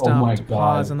camera stopped to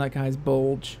pause on that guy's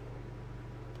bulge.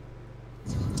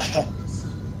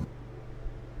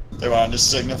 They wanted to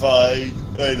signify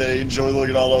they enjoy looking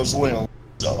at all those limbs.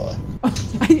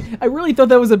 I really thought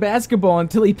that was a basketball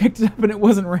until he picked it up and it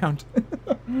wasn't round.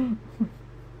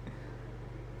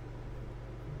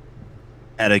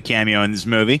 Had a cameo in this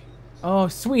movie. Oh,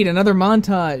 sweet. Another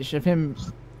montage of him,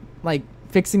 like,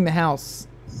 fixing the house.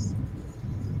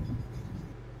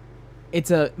 It's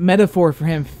a metaphor for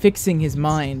him fixing his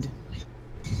mind.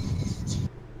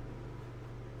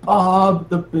 Bob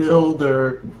the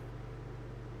Builder.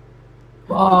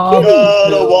 Bob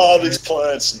the wild these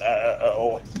plants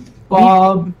now.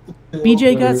 Bob the Builder.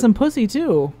 BJ got some pussy,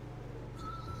 too.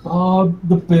 Bob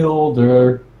the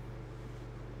Builder.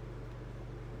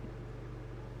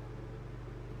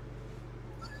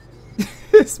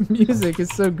 This music is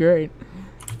so great.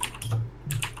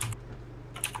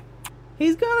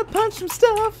 He's gonna punch some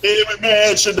stuff. Every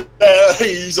man should know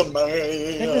he's a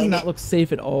man. That does not look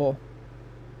safe at all.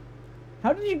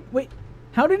 How did you wait?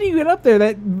 How did you get up there?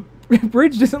 That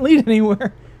bridge doesn't lead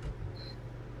anywhere.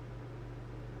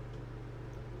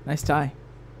 Nice tie.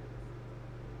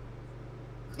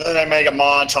 Then they make a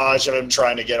montage of him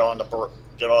trying to get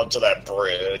onto that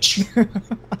bridge.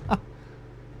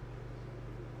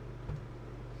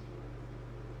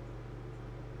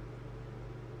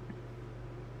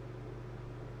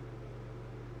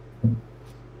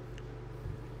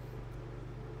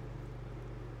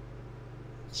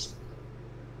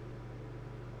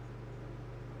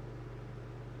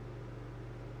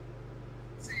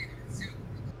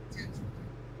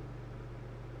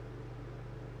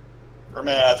 For a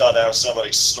minute, I thought that was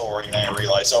somebody's story, and then I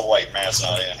realized, oh wait, Matt's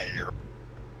not in here.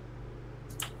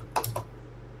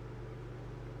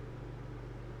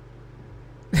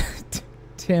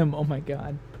 Tim, oh my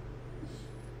god.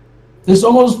 This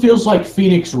almost feels like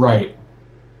Phoenix Wright.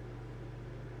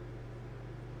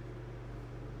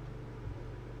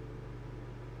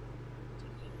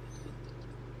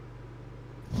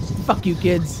 Fuck you,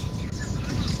 kids.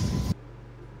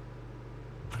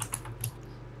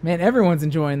 Man, everyone's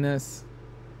enjoying this.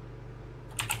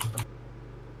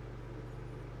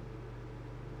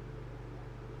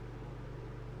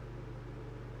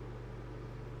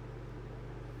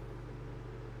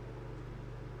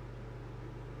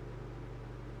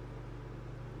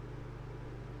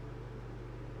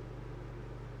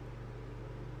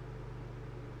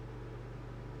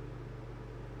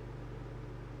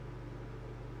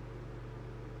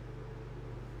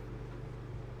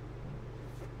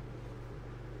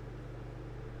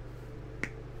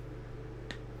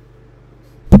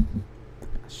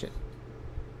 Shit.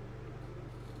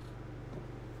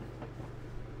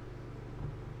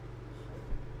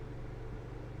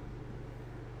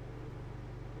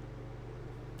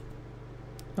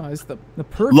 Oh, it's the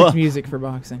perfect music for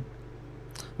boxing.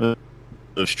 Those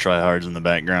tryhards in the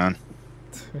background.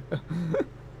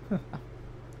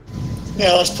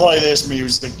 Yeah, let's play this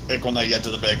music when they get to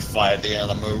the big fight at the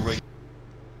end of the movie.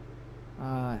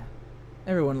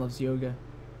 Everyone loves yoga.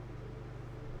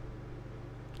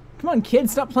 Come on,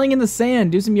 kids, stop playing in the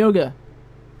sand. Do some yoga.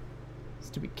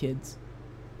 Stupid kids.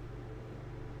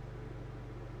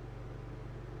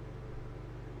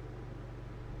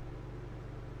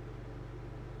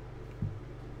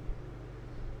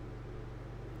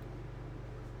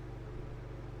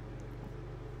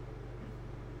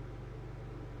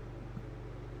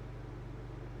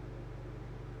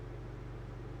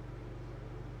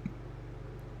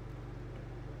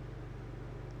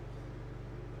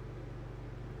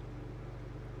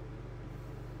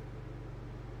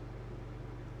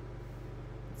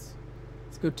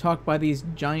 Go talk by these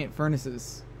giant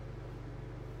furnaces.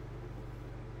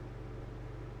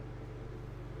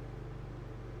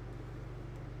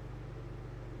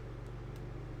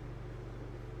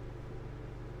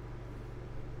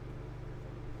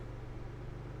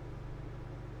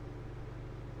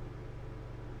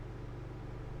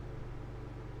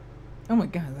 Oh my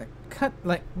god, that cut,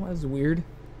 like, that was weird.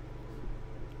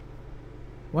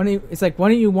 Why don't you, it's like, why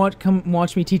don't you come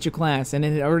watch me teach a class, and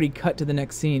it had already cut to the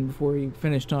next scene before you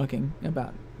finished talking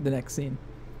about the next scene.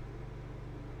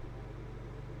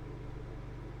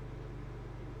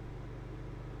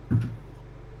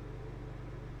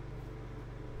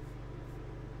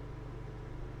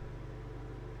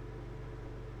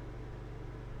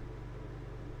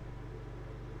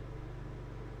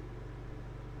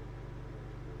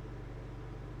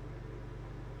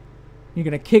 You're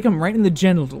gonna kick him right in the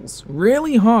genitals,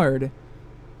 really hard.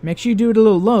 Make sure you do it a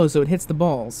little low so it hits the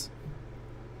balls.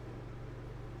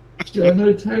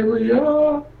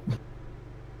 Genitalia.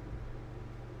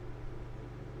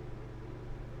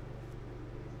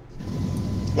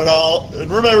 And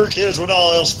remember, kids, when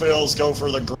all else fails, go for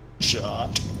the green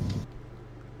shot.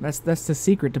 That's the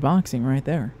secret to boxing right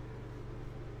there.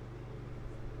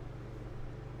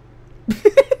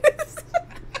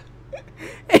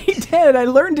 Hey, Dad, I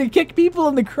learned to kick people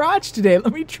in the crotch today.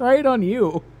 Let me try it on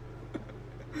you.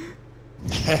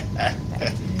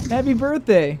 Happy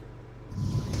birthday.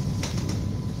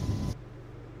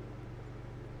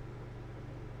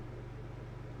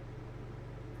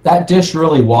 That dish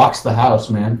really walks the house,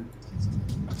 man.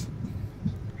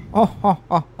 Oh,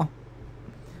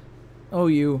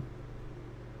 you.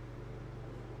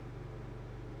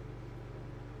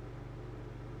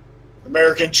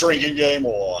 American drinking game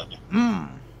on.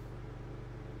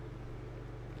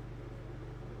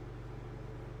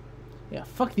 Yeah,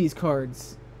 fuck these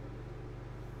cards.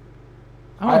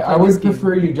 I would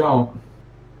prefer you don't.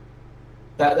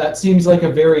 That seems like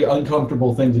a very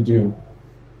uncomfortable thing to do.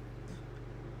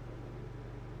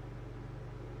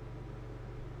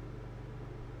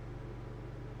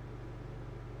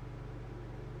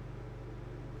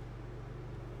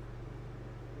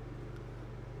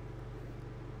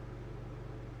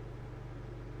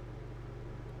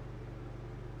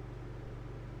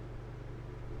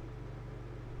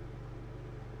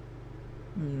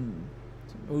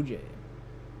 Some OJ.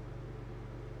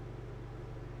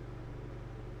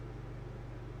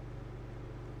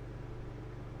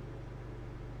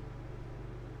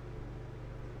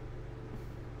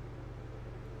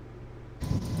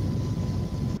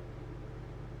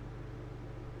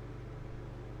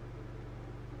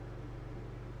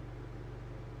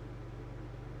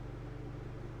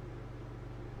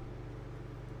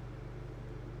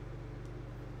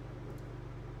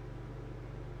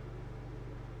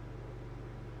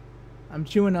 I'm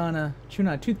chewing on a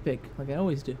toothpick like I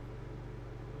always do.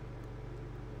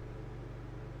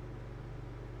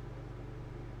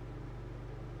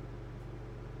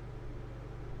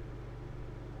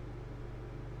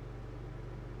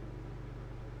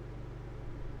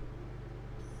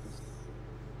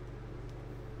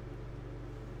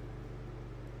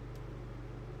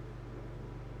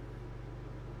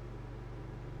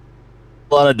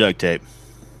 A lot of duct tape.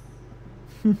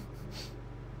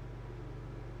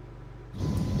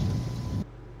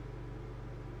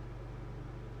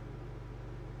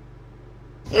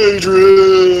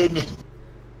 Adrian!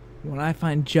 When I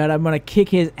find Judd, I'm gonna kick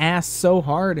his ass so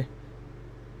hard.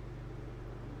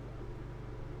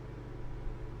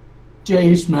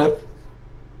 Jay Smith,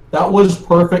 that was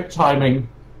perfect timing.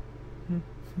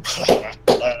 I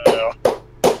know.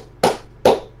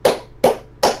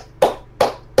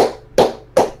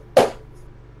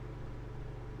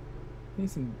 Need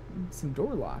some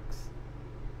door locks.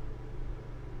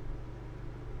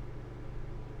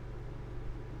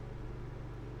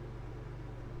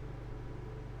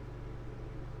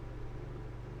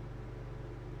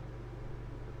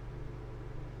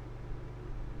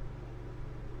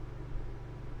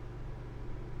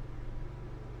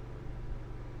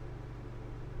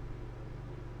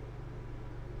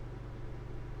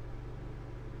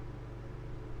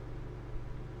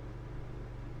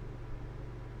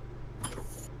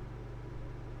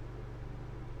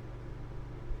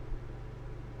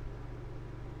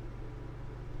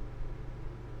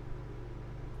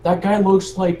 That guy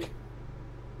looks like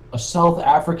a South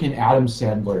African Adam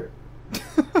Sandler,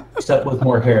 except with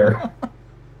more hair.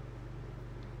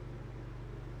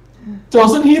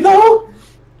 Doesn't he, though?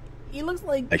 He looks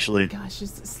like... Actually... Gosh,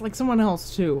 it's like someone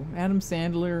else, too. Adam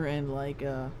Sandler and, like,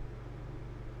 sort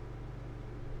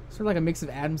of like a mix of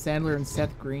Adam Sandler and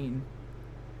Seth Green.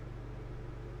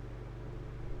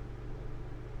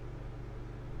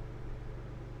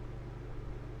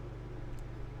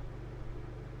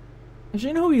 Actually,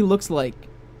 you know who he looks like?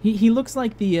 He looks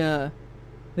like the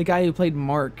guy who played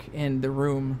Mark in The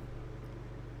Room.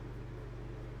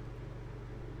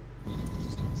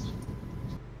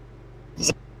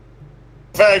 The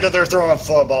fact that they're throwing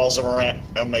footballs around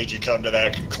made you come to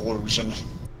that conclusion.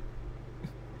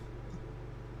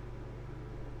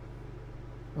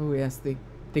 Oh yes, the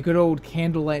good old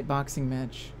candlelight boxing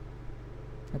match.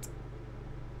 That's...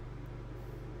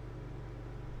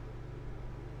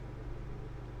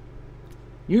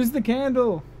 Use the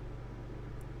candle!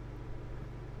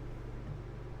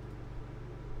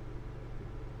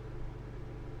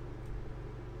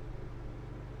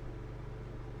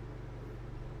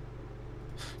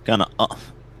 Kind of a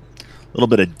little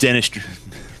bit of dentistry.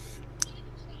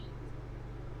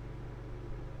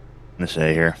 I'm gonna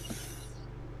say here.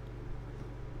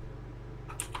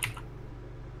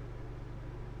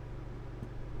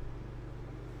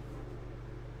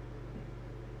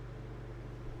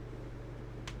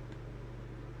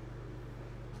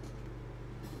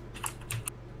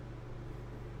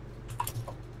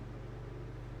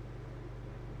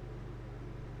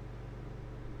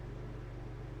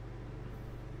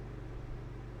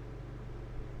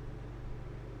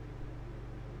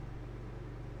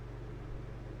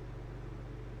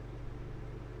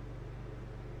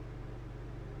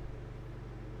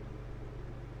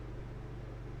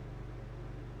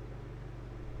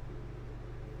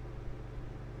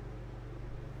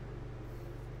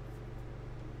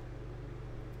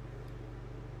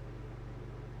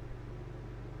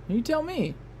 You tell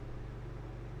me.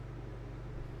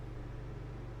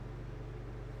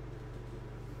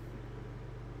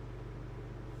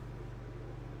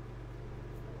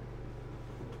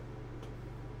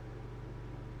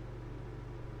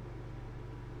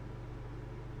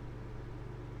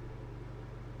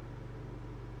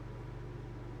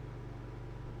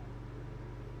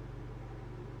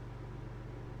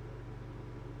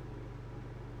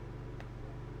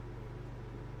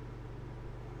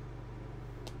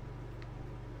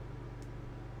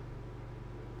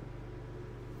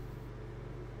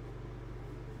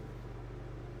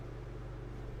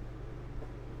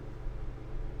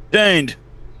 Danged.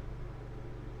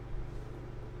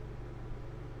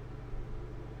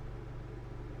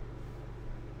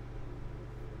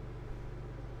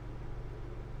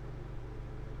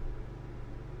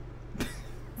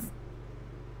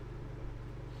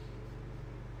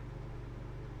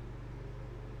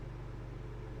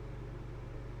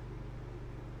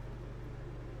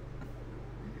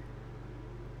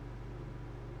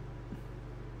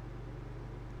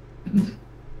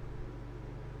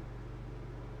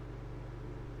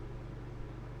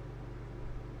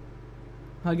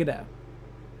 Hug it out.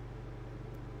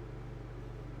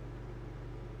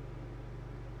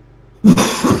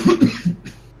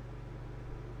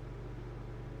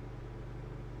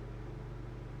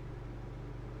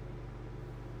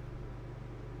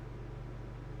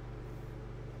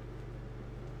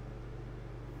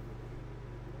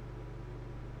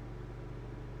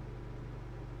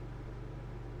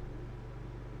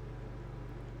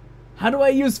 How do I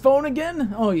use phone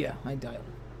again? Oh yeah, I dial.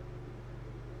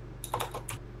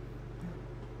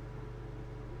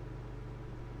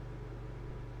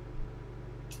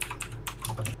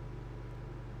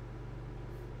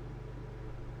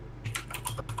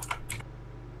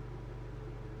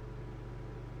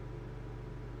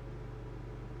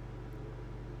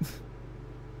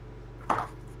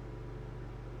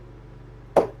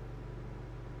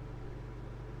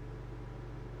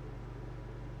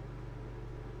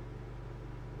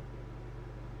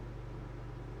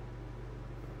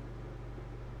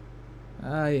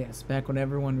 Ah, yes, back when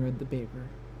everyone read the paper.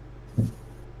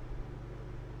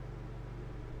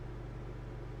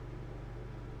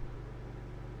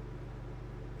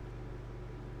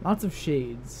 Lots of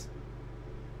shades.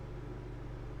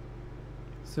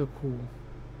 So cool.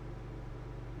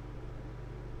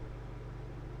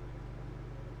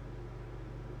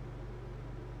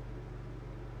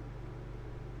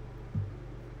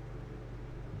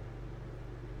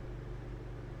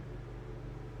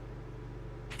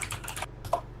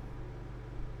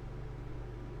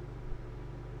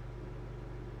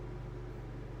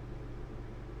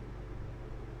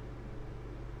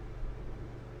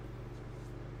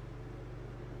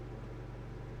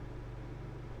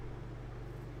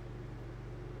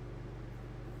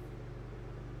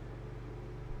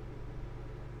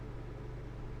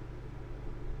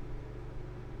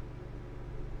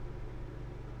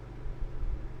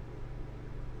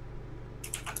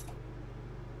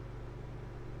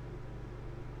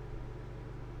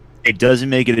 It doesn't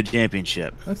make it a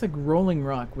championship. Looks like Rolling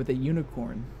Rock with a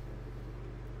unicorn.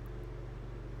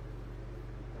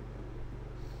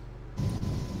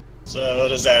 So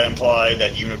does that imply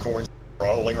that unicorns are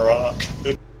Rolling Rock?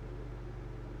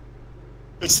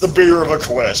 It's the beer of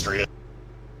Equestria.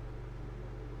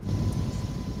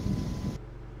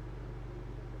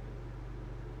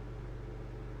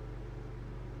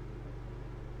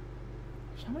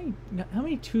 How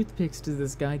many toothpicks does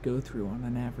this guy go through on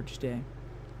an average day?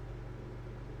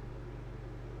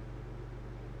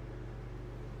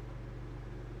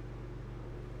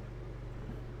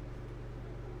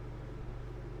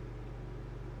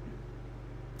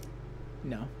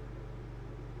 No.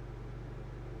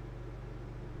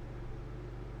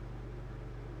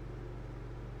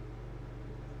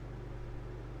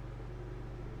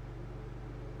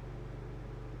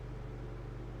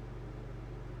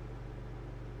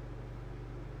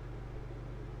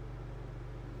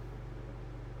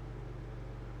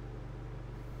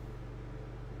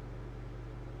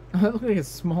 It looks like a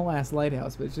small-ass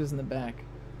lighthouse, but it's just in the back.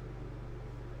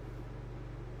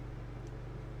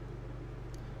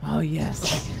 Oh,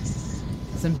 yes.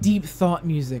 Some deep thought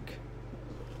music.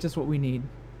 Just what we need.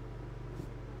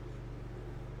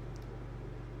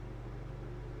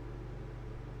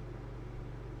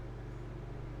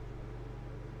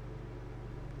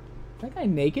 Is that guy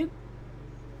naked?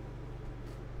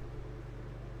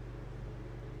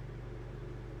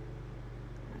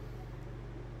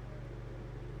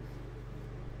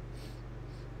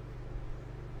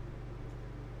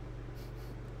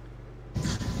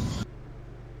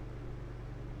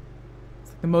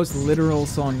 The most literal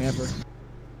song ever.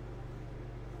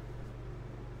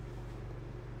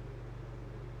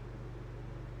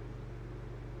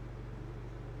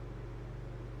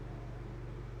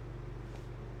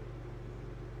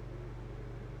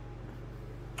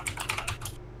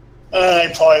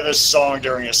 They play this song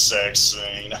during a sex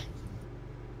scene.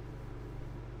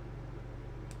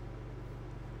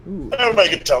 Ooh. That would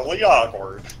make it totally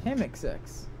awkward. Hammock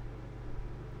sex.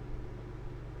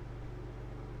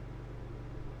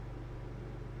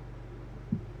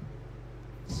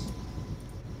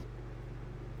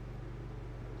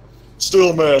 Still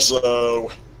a mess,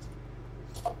 though.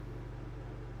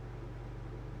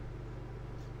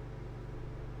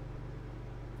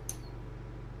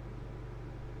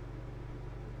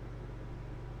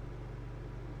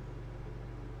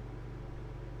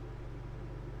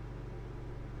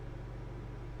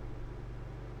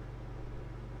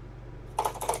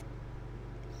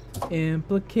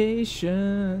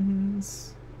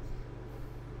 Implications.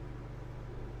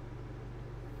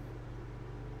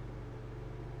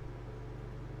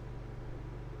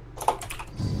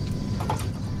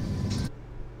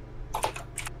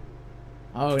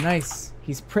 Oh, nice.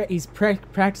 He's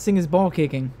practicing his ball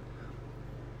kicking.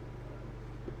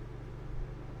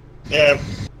 Yeah,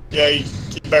 he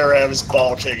better have his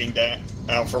ball kicking down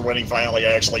out for when he finally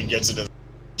actually gets it in the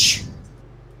pitch.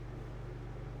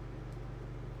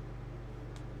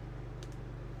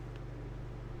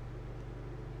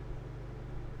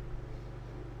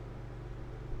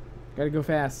 Gotta go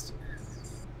fast.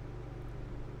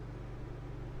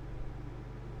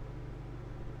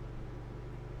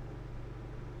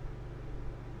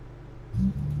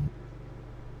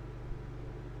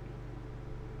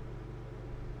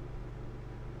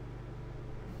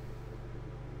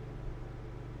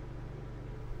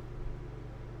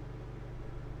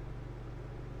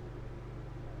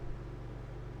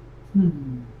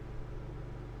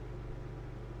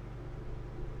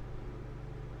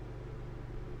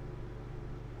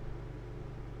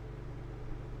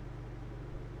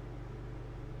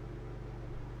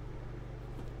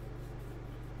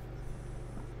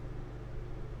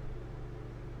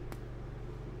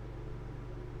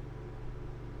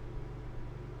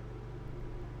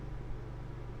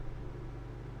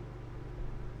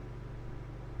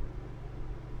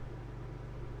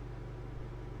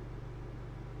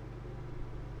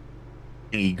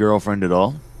 Any girlfriend at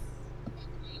all?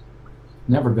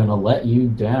 Never gonna let you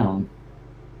down.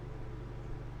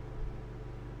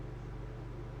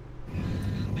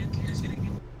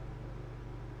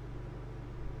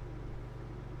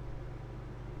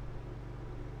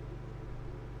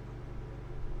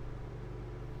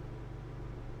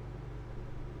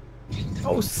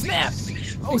 Oh snap!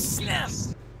 Oh snap!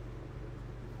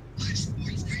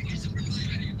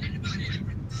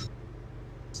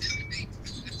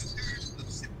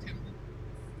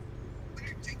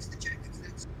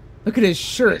 Look at his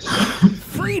shirt.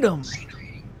 Freedom!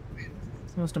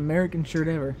 It's the most American shirt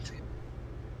ever.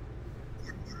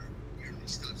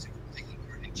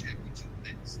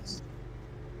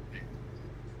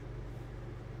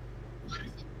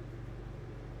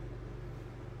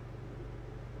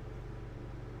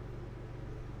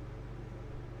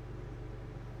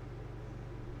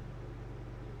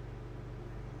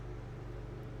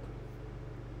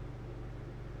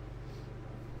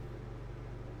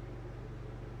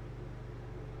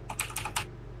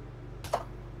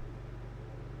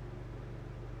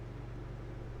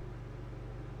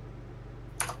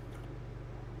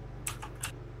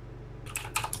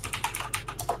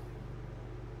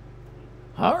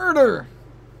 Harder!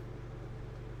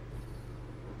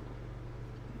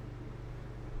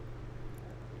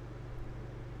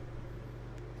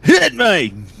 Hit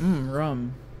me!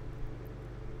 Rum.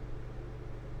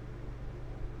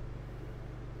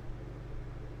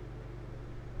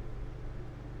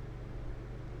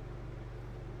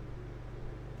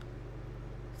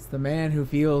 It's the man who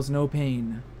feels no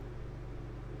pain.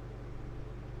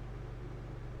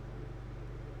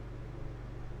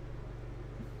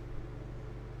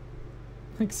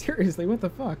 Like, seriously, what the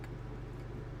fuck?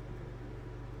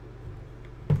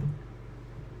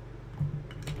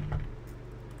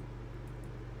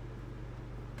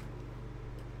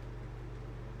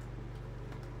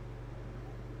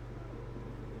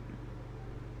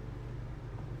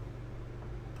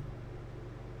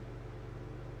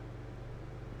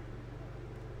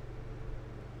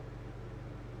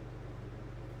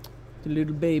 The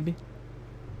little baby.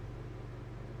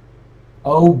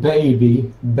 Oh,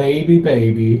 baby, baby,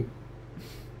 baby.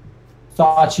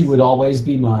 Thought you would always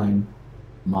be mine.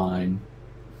 Mine.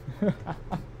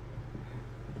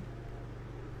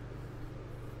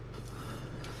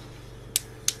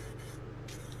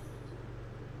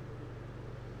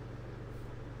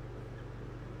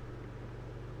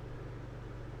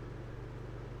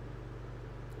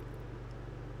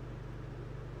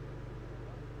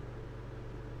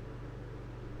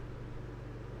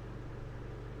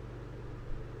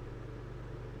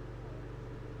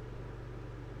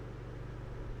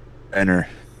 Enter.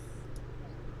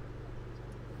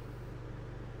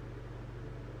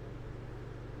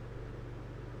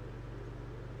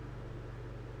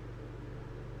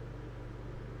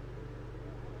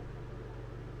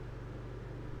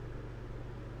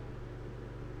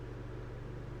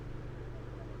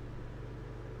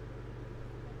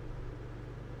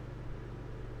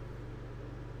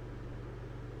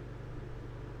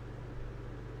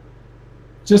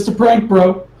 Just a prank,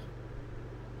 bro.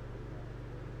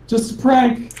 Just a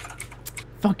prank.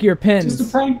 Fuck your pens. Just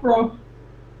a prank, bro.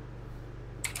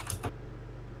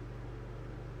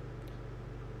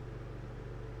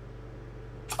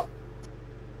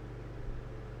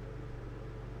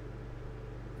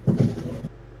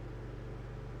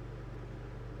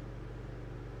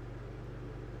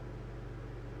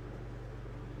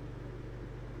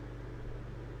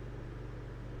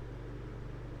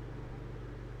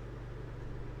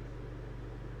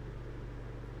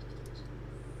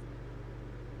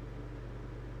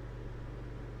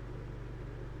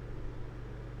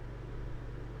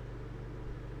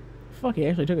 Fuck, he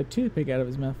actually took a toothpick out of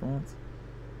his mouth for once.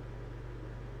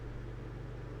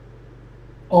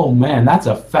 Oh man, that's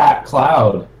a fat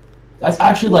cloud. That's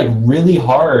actually like really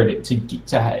hard to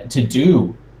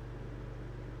do.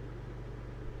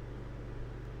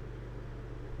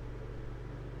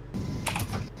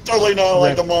 Totally not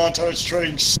like the montage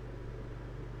strings.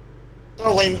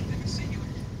 Totally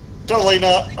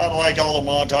not like all the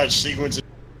montage sequences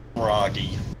in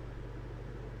Rocky.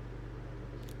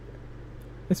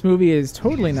 This movie is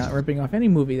totally not ripping off any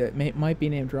movie that might be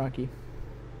named Rocky.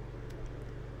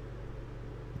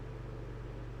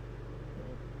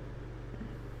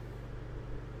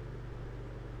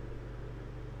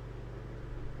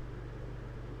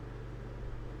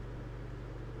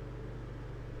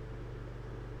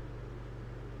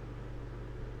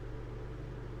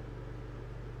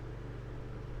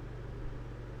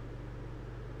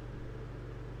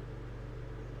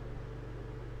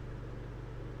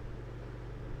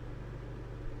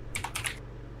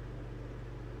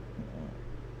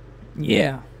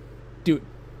 Yeah. Do it.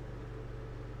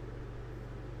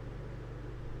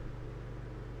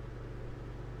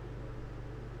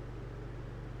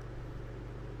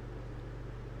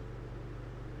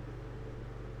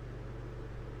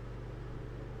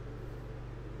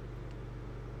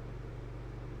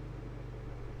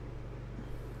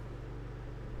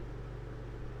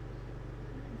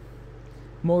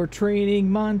 More training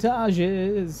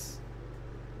montages.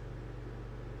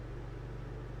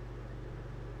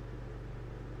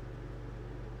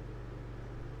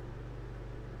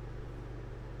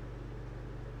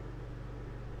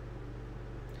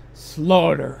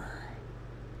 Slaughter.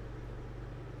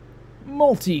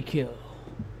 Multi-kill.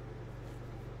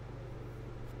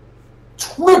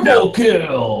 Triple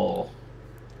kill.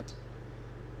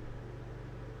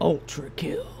 Ultra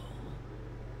kill.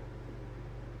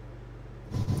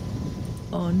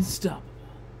 Unstoppable.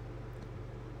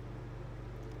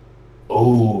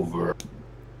 Over.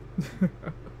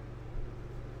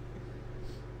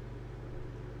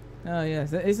 Oh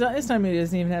yes, this time he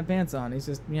doesn't even have pants on. He's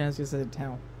just it's just a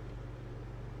towel.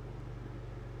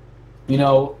 You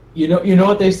know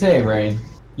what they say, Rain.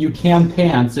 You can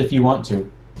pants if you want to.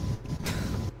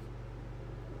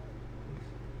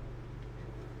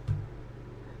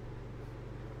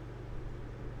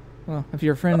 Well, if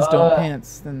your friends don't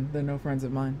pants, then they're no friends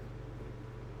of mine.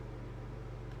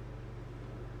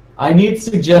 I need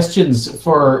suggestions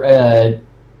for a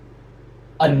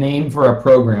name for a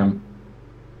program.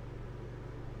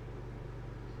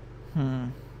 Oh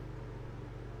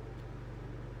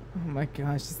my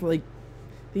gosh, it's like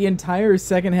the entire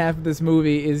second half of this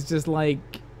movie is just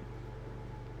like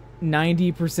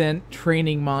 90%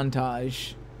 training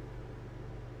montage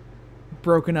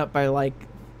broken up by like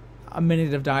a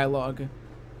minute of dialogue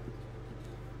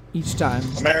each time.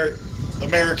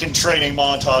 American training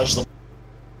montage.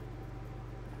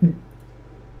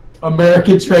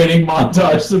 American training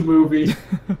montage, the movie.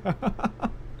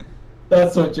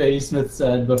 That's what J.E. Smith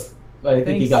said, but I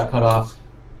think he got cut off.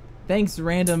 Thanks,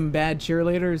 random bad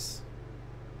cheerleaders.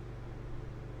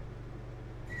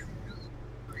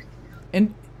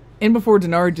 And before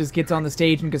Denard just gets on the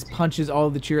stage and just punches all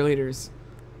of the cheerleaders.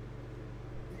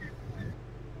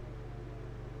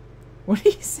 What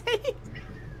did he say?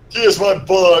 Kiss my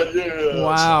butt, yeah.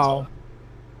 Wow.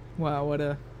 Wow, what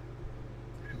a...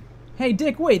 Hey,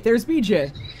 Dick, wait, there's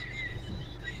BJ.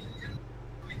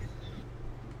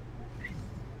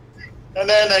 And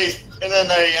then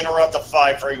they interrupt the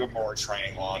fight for even more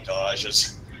training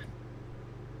montages.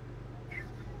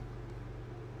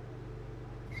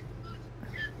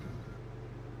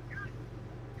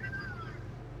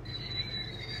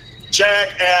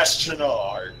 Jackass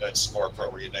Gennard. That's a more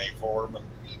appropriate name for him.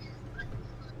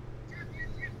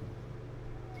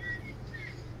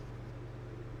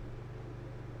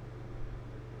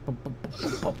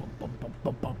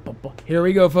 Here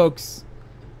we go, folks.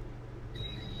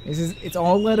 It's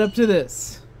all led up to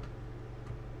this.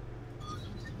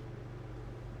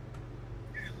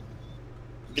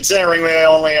 Considering we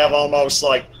only have almost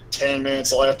like 10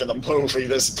 minutes left in the movie,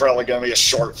 this is probably going to be a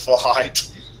short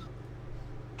fight.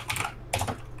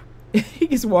 He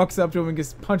just walks up to him and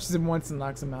just punches him once and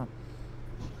knocks him out.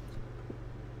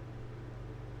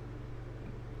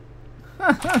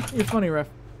 You're funny, ref.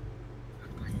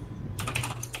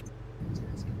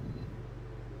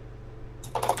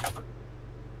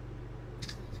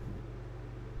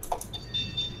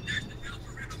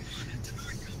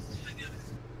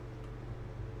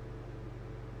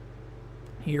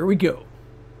 Here we go.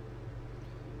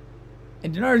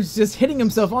 And Denard's just hitting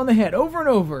himself on the head over and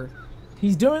over.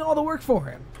 He's doing all the work for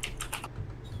him.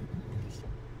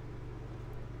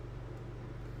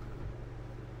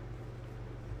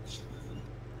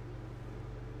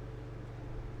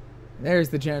 There's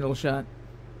the genital shot.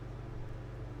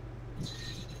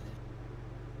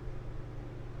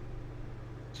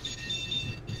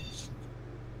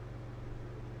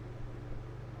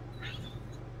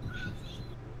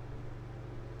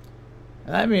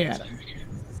 Let me at him.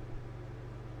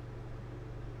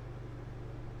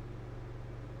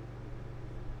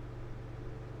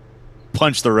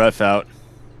 Punch the ref out.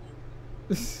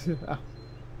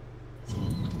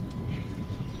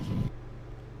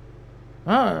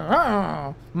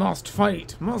 Must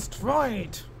fight, must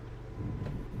fight.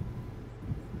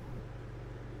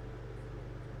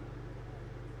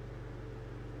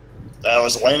 That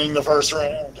was winning the first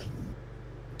round.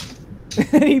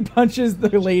 And he punches the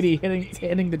lady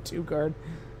hitting the 2 card.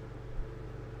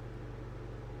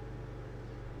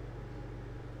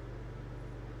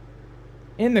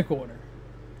 In the corner.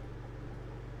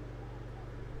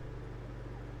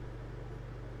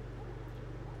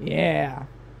 Yeah.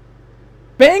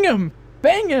 Bang him!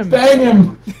 Bang him! Bang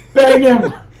him! Bang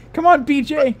him! Come on,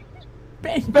 BJ!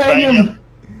 Bang him!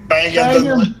 Bang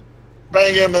him!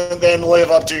 Bang him and then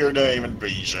live up to your name and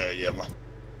BJ him.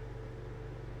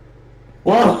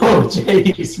 Whoa,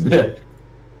 J.E. Smith.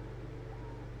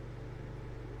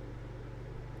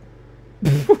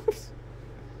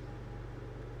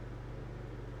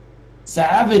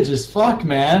 Savage as fuck,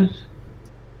 man.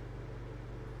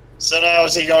 So now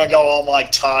is he gonna go all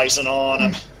Mike Tyson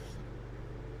on him?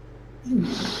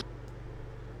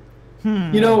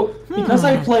 You know, because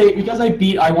I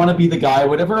beat I Want to Be the Guy,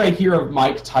 whenever I hear of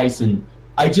Mike Tyson,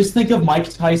 I just think of Mike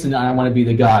Tyson and I Want to Be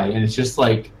the Guy, and it's just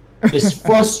like this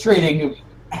frustrating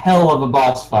hell of a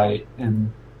boss fight,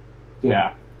 and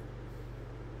yeah.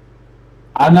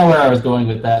 I don't know where I was going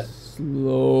with that.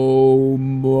 Slow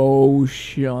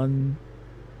motion.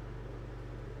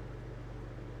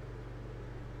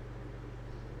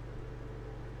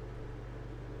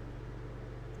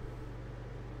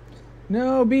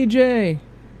 No, BJ.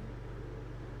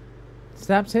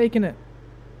 Stop taking it.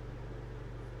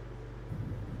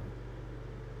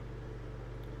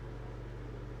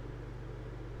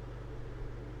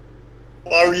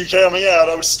 Why were you coming out?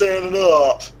 I was standing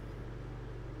up.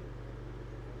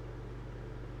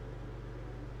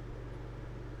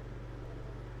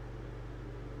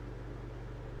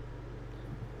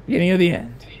 Beginning of the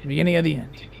end. Beginning of the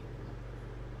end.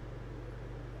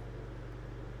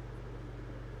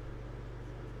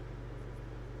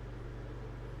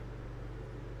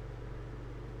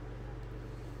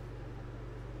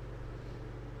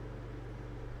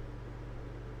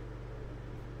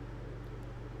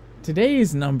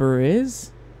 Today's number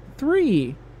is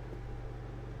 3.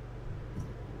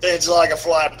 It's like a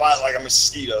fly, bite like a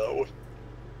mosquito.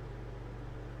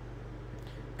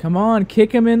 Come on,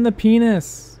 kick him in the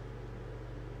penis.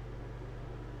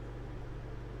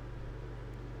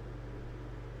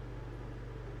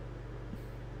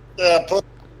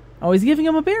 Oh, he's giving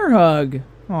him a bear hug.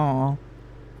 Aw.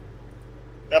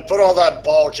 Yeah, put all that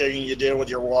ball kicking you did with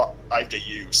your wife to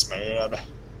use, man.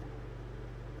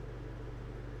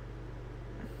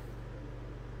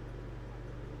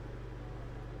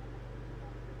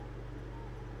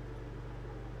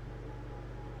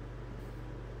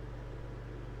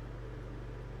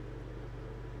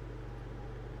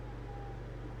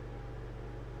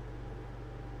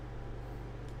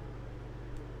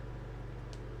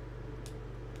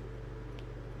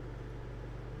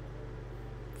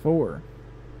 Four.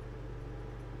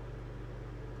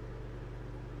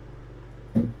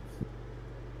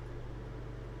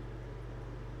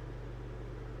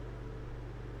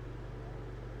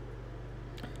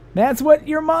 That's what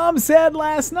your mom said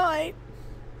last night.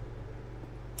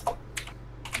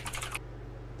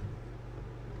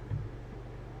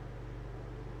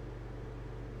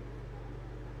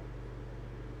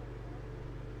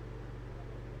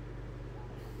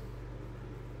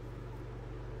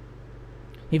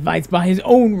 He fights by his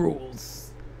own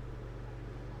rules.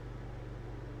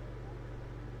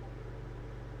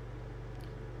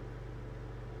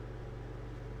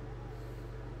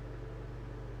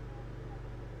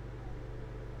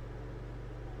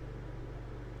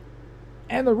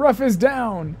 And the rough is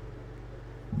down.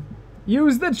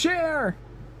 Use the chair.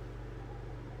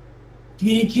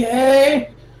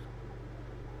 PK?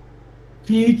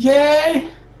 PK?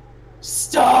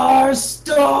 Star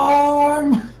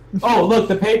Storm! Oh, look,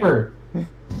 the paper.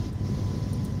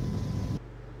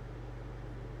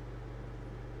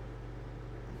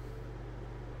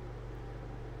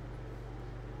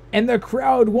 And the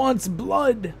crowd wants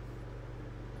blood.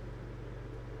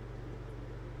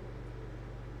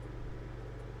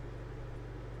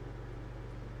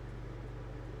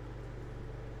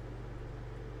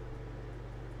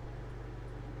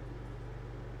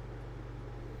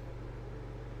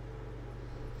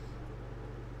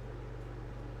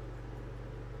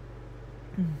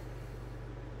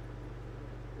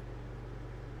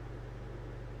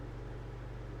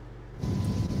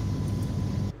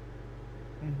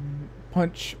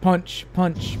 Punch, punch,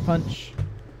 punch, punch.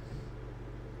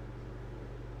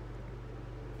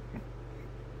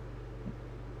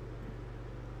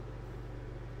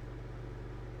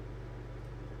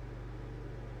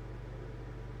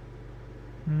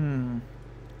 Hmm.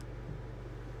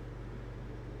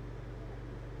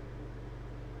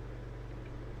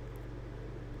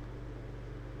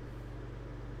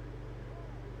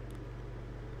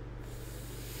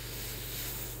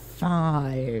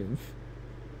 Five.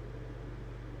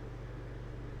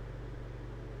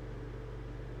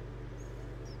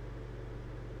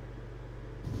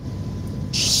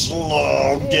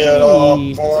 Get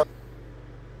up, boy.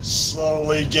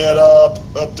 Slowly get up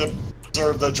to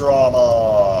observe the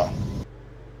drama.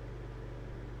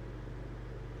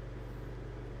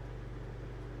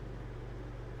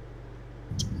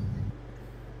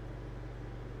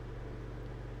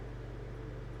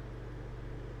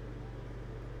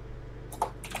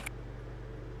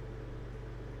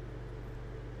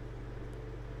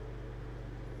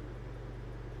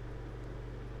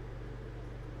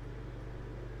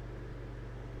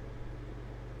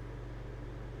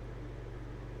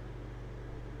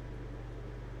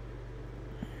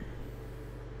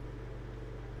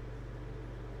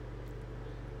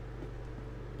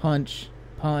 Punch,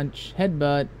 punch,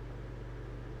 headbutt.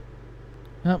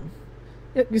 Oh,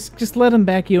 yeah, just let him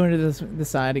back you into the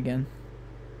side again.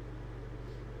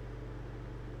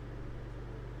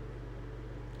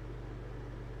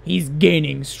 He's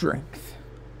gaining strength.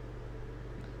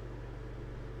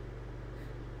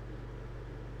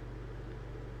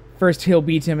 First he'll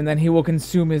beat him and then he will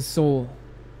consume his soul.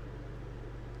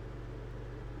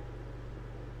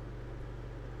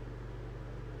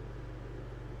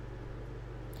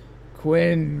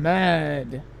 Quinn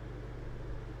mad.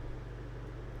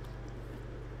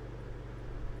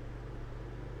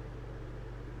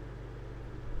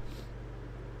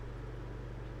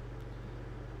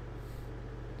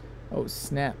 Oh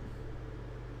snap.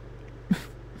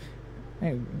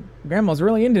 Hey, Grandma's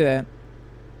really into that.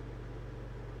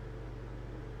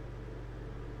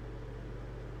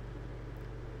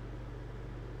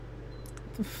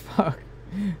 Fuck.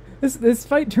 This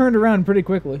fight turned around pretty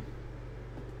quickly.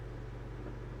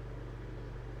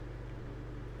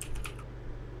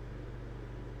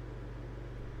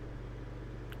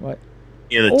 What?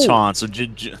 Yeah, the taunt. So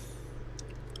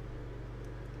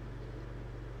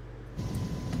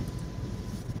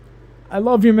I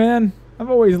love you, man. I've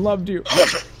always loved you.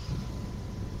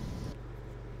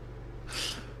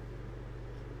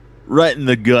 Right in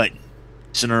the gut.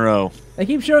 In a row. They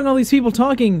keep showing all these people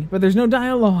talking, but there's no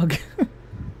dialogue.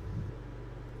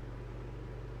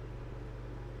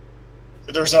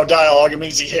 If there's no dialogue, it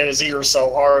means he hit his ear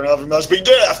so hard enough. He must be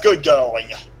deaf. Good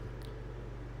going.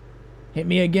 Hit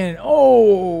me again.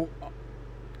 Oh.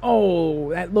 Oh,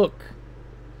 that look.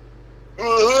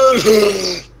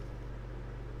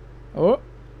 Oh.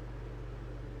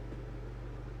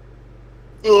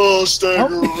 Oh,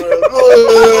 stagger.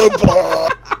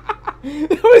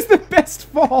 That was the best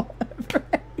fall ever.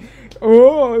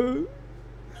 Oh.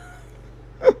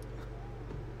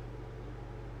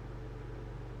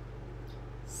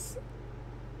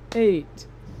 8.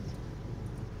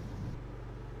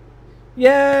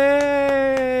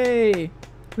 Yay!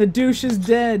 The douche is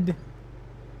dead.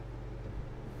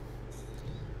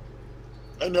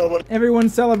 I know what. Everyone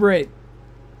celebrate.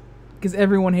 Because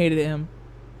everyone hated him.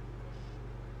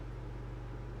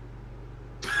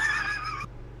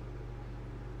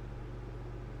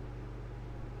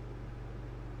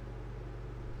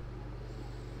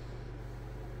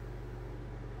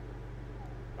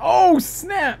 Oh,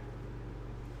 snap!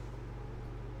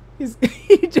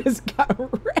 He just got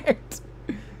wrecked.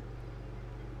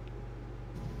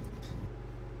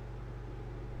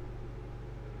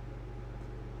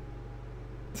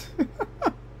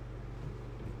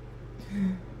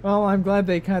 Well, I'm glad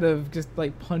they kind of just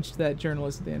like punched that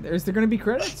journalist at the end. Is there going to be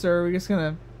credits, or are we just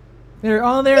gonna? There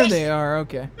they are.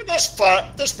 Okay.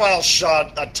 This final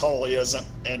shot totally isn't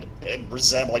in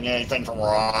resembling anything from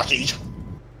Rocky.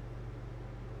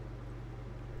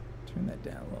 Turn that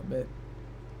down a little bit.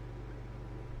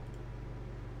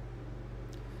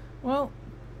 Well,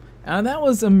 that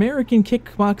was American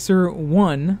Kickboxer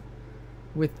 1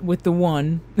 with the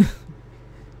 1.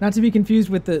 Not to be confused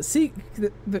with the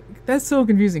that's so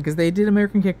confusing because they did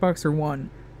American Kickboxer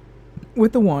 1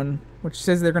 with the 1, which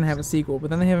says they're going to have a sequel, but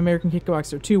then they have American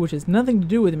Kickboxer 2, which has nothing to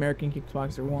do with American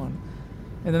Kickboxer 1.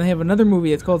 And then they have another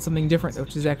movie that's called something different,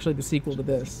 which is actually the sequel to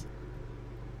this.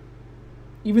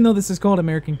 Even though this is called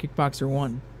American Kickboxer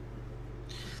 1.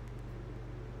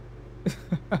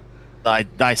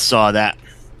 I saw that.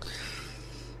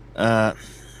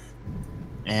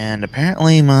 And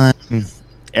apparently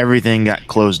everything got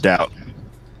closed out.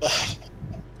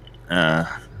 Give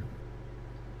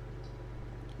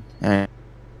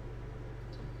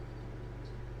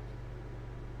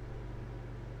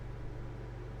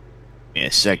me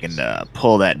a second to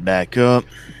pull that back up.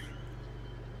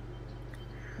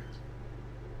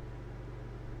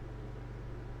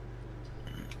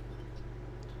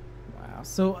 Wow,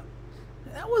 so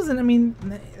that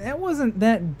wasn't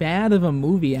that bad of a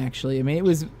movie, actually. I mean, it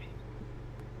was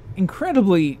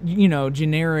incredibly,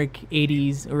 generic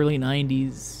 80s, early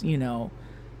 90s,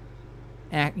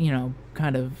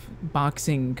 kind of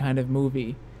boxing kind of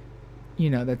movie.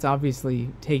 That's obviously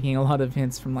taking a lot of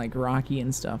hints from like Rocky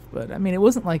and stuff, but I mean, it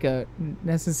wasn't like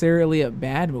necessarily a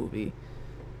bad movie.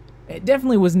 It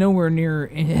definitely was nowhere near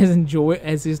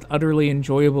as just utterly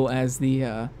enjoyable as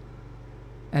the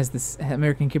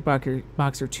American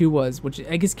Kickboxer 2 was, which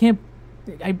I guess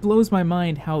it blows my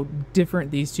mind how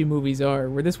different these two movies are,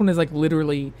 where this one is like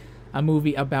literally a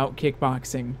movie about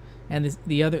kickboxing, and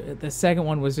the second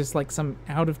one was just like some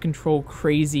out of control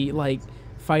crazy like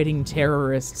fighting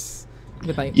terrorists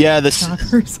with like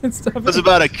choppers and stuff. It was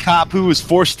about a cop who was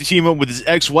forced to team up with his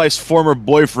ex-wife's former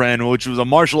boyfriend, which was a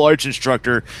martial arts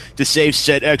instructor, to save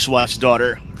said ex-wife's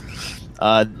daughter.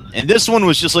 And this one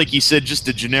was just like you said, just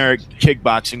a generic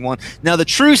kickboxing one. Now, the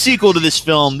true sequel to this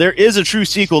film, there is a true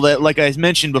sequel that, like I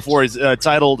mentioned before, is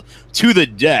titled To the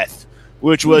Death,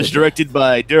 which was directed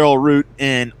by Daryl Root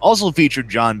and also featured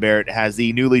John Barrett, has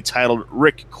the newly titled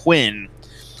Rick Quinn.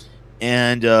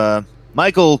 And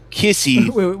Michael Kissy...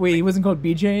 Wait, he wasn't called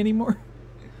BJ anymore?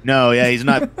 No, yeah, he's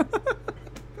not...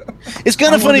 It's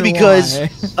kind of funny because...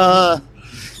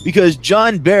 because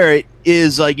John Barrett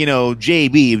is like,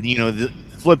 JB,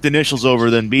 flipped initials over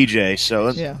than BJ, so...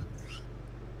 Yeah.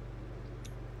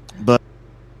 But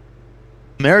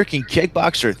American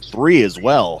Kickboxer 3 as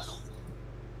well.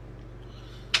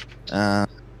 And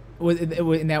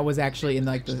that was actually in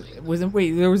like there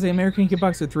was the American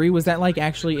Kickboxer 3. Was that like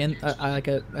actually in like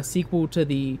a sequel to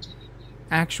the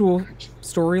actual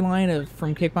storyline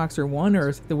from Kickboxer 1,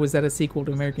 or was that a sequel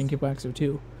to American Kickboxer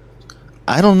 2?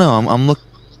 I don't know. I'm looking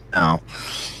now.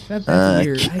 That's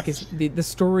weird. I guess the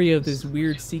story of this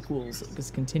weird sequels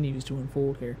just continues to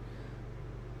unfold here.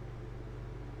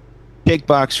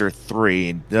 Kickboxer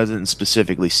 3 doesn't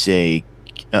specifically say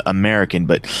American,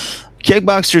 but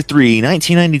Kickboxer 3,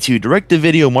 1992,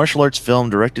 direct-to-video martial arts film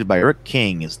directed by Rick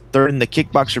King, is third in the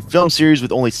Kickboxer film series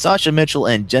with only Sasha Mitchell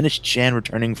and Dennis Chan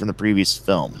returning from the previous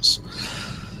films.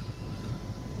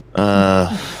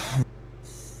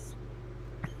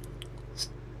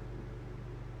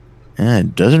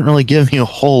 It doesn't really give me a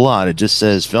whole lot. It just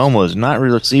says film was not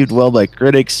received well by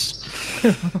critics.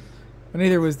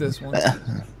 Neither was this one.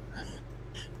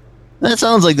 That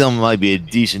sounds like that might be a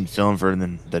decent film for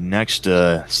the next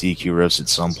CQ Riffs at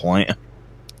some point.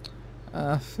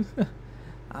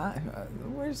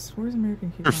 Where's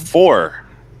American Kickboxer? 4.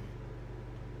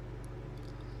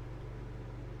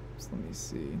 Let me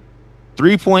see.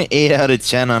 3.8 out of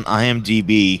 10 on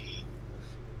IMDb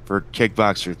for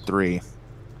Kickboxer 3.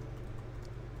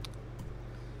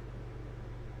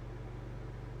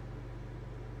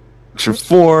 Kickboxer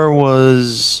 4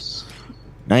 was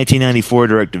 1994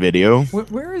 direct-to-video.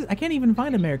 Where is? I can't even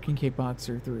find American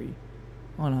Kickboxer 3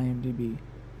 on IMDb.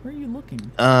 Where are you looking?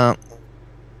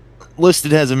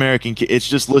 Listed as American. It's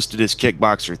just listed as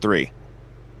Kickboxer 3.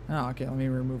 Oh, okay. Let me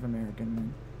remove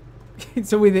American then.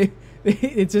 So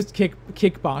it's just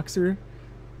Kickboxer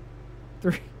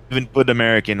 3. Even put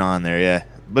American on there, yeah.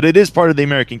 But it is part of the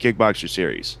American Kickboxer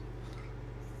series.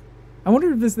 I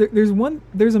wonder if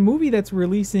there's a movie that's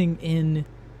releasing in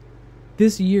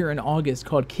this year in August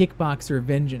called Kickboxer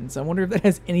Vengeance. I wonder if that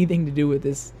has anything to do with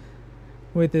this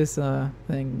thing.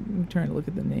 I'm trying to look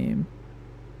at the name.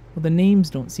 Well, the names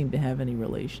don't seem to have any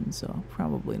relation, so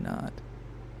probably not.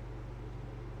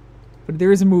 But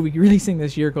there is a movie releasing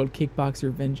this year called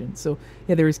Kickboxer Vengeance. So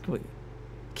yeah, there is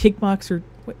Kickboxer.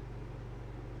 What?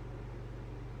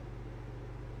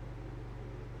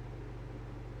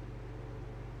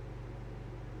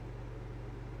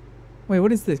 Wait,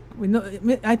 what is this? No,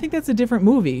 I think that's a different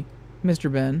movie,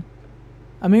 Mr. Ben.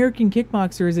 American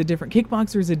Kickboxer is a different...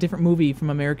 Kickboxer is a different movie from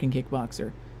American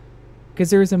Kickboxer. Because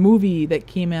there was a movie that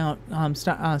came out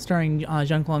starring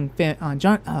Jean-Claude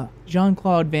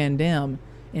Van Damme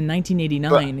in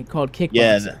 1989 called Kickboxer.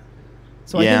 Yeah,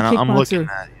 so I think Kickboxer, I'm looking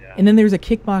at it. Yeah. And then there's a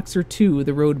Kickboxer 2,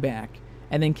 The Road Back.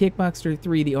 And then Kickboxer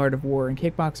 3, The Art of War. And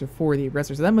Kickboxer 4, The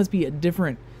Aggressor. So that must be a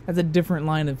different... That's a different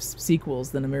line of sequels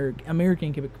than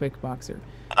American Kickboxer.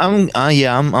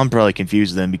 I'm probably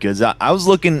confused then because I was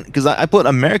looking because I put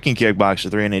American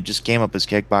Kickboxer 3 and it just came up as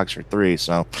Kickboxer 3.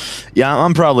 So yeah,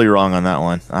 I'm probably wrong on that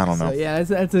one. I don't know. So, yeah,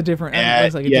 that's a different. Yeah,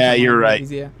 looks like a different you're right.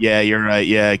 Movies, yeah, you're right.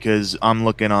 Yeah, because I'm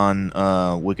looking on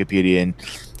Wikipedia and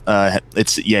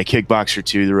it's Kickboxer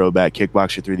 2, The Road Back,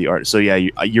 Kickboxer 3, The Art. So yeah,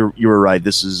 you were right.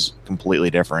 This is completely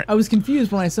different. I was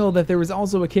confused when I saw that there was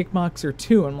also a Kickboxer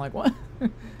 2. I'm like, what?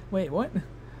 Wait, what?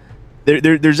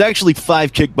 There's actually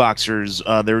 5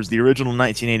 Kickboxers. There was the original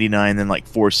 1989, then like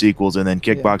 4 sequels, and then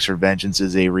Kickboxer Vengeance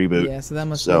is a reboot. Yeah, so that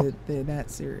must be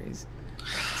that series.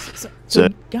 So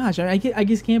gosh, I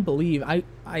just can't believe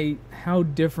how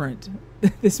different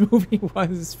this movie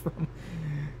was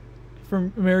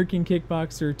from American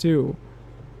Kickboxer 2.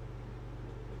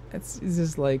 It's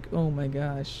just like, oh my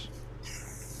gosh.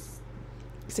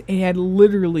 It had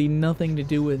literally nothing to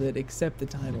do with it except the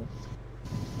title.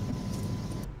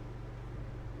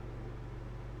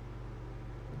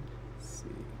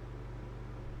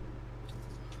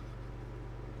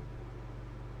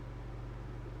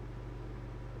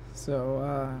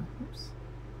 So, oops.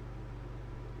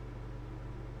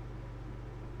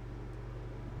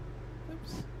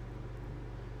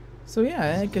 So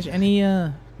yeah, Kish, any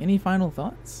final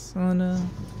thoughts on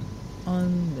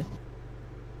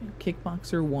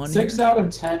Kickboxer 1? 6 out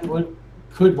of 10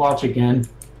 could watch again.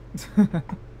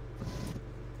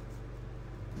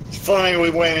 Funny,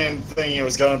 we went in thinking it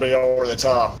was going to be over the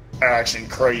top action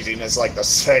craziness like the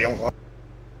second one,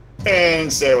 and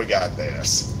instead we got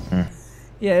this.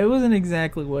 Yeah, it wasn't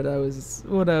exactly what I was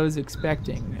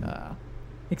expecting.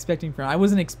 I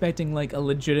wasn't expecting like a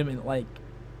legitimate like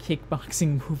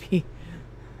kickboxing movie.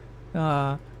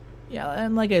 Yeah,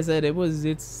 and like I said, it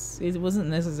wasn't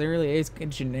necessarily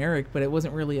generic, but it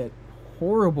wasn't really a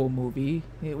horrible movie.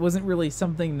 It wasn't really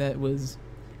something that was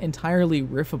entirely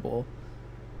riffable.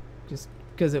 Just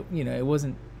because it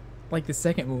wasn't like the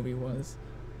second movie was,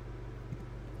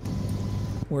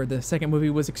 where the second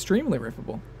movie was extremely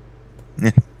riffable.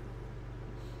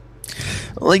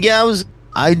 Like, yeah,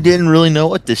 I didn't really know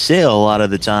what to say a lot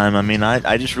of the time. I mean,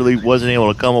 I just really wasn't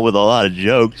able to come up with a lot of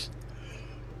jokes.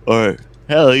 Or,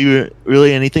 hell, even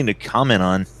really anything to comment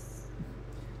on.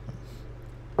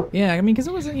 Yeah, I mean, because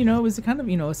it was, you know, it was kind of,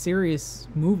 you know, a serious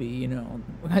movie, you know,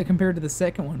 compared to the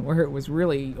second one where it was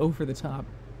really over the top,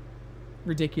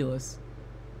 ridiculous.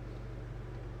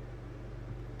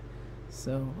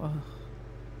 So,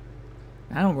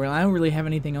 I don't really have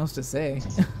anything else to say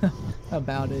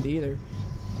about it either.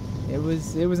 It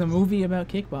was a movie about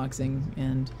kickboxing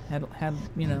and had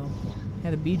you know,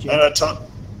 had a BJ.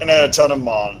 And had a ton of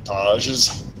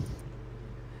montages.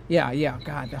 Yeah,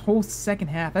 God, the whole second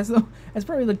half. That's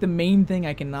probably like the main thing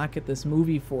I can knock at this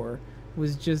movie for,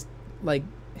 was just like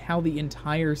how the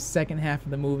entire second half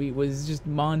of the movie was just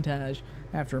montage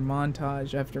after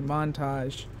montage after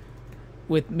montage,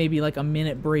 with maybe like a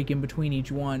minute break in between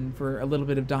each one for a little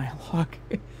bit of dialogue.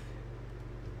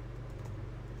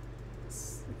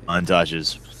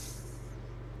 Montages.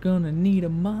 Gonna need a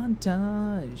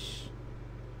montage.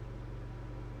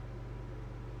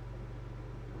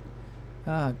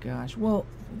 Oh gosh. Well,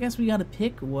 I guess we gotta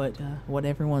pick what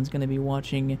everyone's gonna be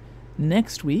watching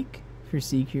next week for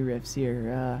CQ Riffs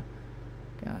here.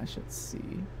 Gosh, let's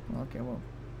see. Okay, well,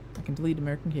 I can delete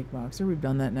American Kickboxer. We've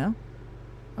done that now.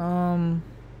 Gosh,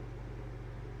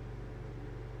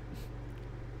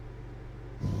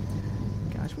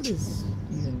 what is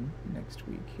even next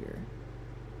week here?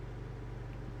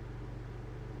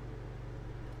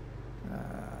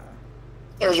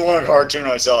 There's one cartoon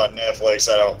I saw on Netflix.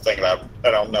 I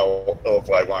don't know if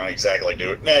I want to exactly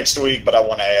do it next week, but I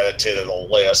want to add it to the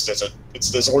list.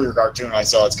 It's this weird cartoon I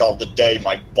saw. It's called The Day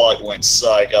My Butt Went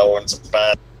Psycho, and it's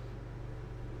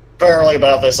apparently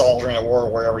about this alternate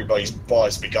world where everybody's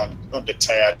butts become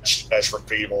undetached as for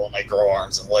people, and they grow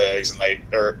arms and legs, and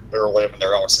they're living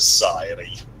their own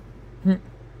society. That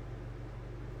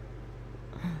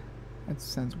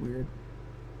sounds weird.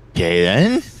 Okay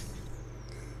then.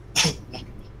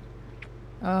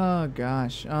 Oh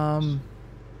gosh. Trying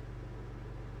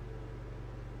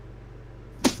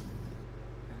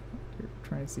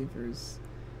to see if there's,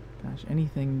 gosh,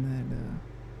 anything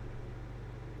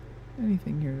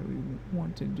here that we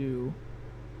want to do.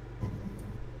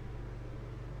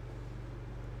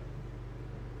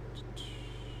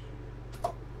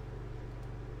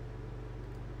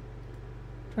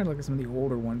 Try to look at some of the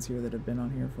older ones here that have been on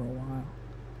here for a while.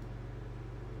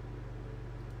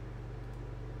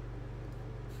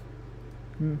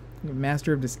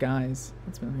 Master of Disguise.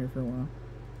 That's been here for a while.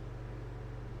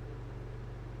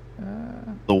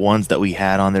 The ones that we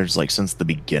had on there's like since the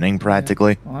beginning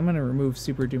practically. Yeah. Well, I'm gonna remove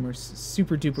Super Duper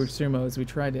Sumos. We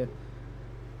tried to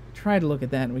look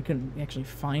at that and we couldn't actually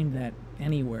find that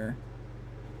anywhere.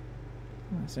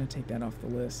 I'm just gonna take that off the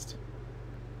list.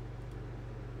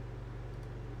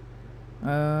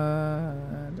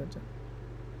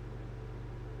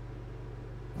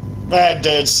 Matt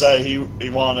did say he's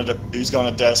going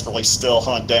to desperately still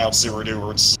hunt down Super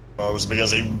Duper Sumos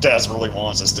because he desperately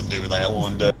wants us to do that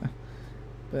one day.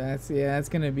 But that's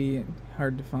gonna be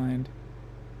hard to find.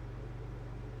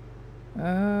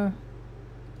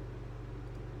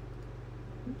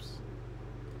 Oops.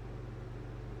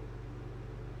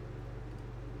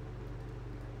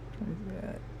 Try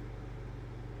that.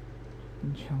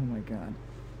 Oh my god.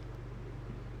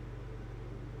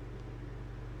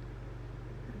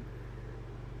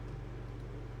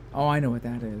 Oh, I know what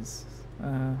that is.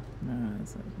 No,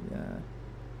 it's not,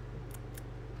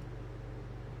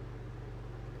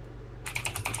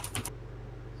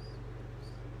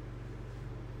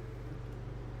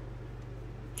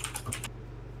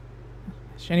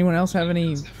 Does anyone else have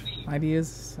any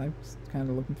ideas? I was kind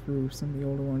of looking through some of the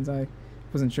older ones. I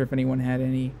wasn't sure if anyone had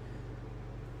anything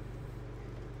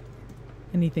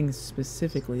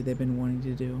specifically they've been wanting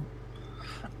to do.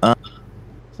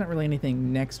 It's not really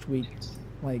anything next week,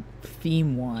 like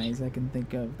theme-wise, I can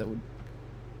think of that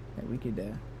we could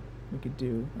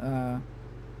do.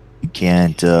 You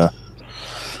can't.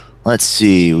 Let's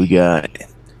see. We got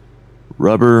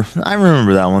Rubber. I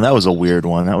remember that one. That was a weird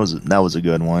one. That was a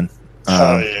good one.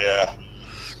 Oh yeah.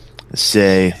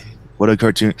 Say what a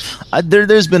cartoon.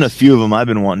 There's been a few of them I've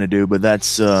been wanting to do, but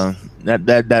that's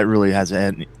that really has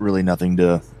really nothing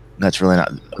to. That's really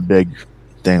not a big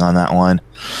thing on that one.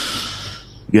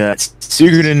 We got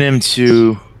Secret in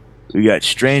M2. We got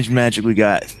Strange Magic. We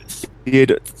got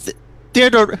Theodore.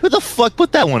 Who the fuck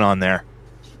put that one on there?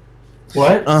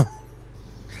 What?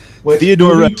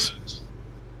 Theodore Rex.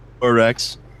 Or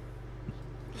Rex.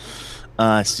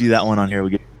 See that one on here.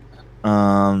 We get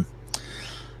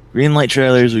Green Light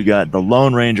trailers. We got The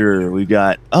Lone Ranger. We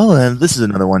got and this is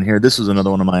another one here. This was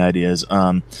another one of my ideas.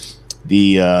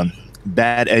 The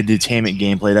bad edutainment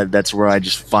gameplay. That's where I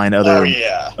just find other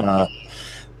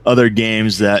other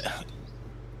games that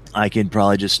I could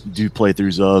probably just do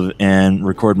playthroughs of and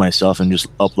record myself and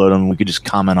just upload them. We could just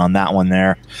comment on that one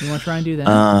there. You want to try and do that?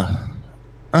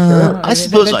 I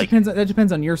suppose that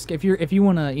depends on your if you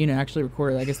want to actually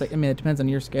record it. I guess it depends on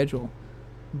your schedule,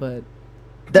 but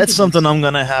that's something I'm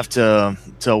gonna have to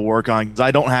work on, because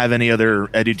I don't have any other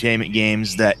edutainment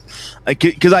games that,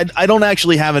 because I don't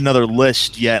actually have another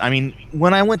list yet. I mean,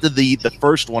 when I went to the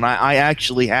first one, I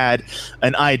actually had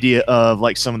an idea of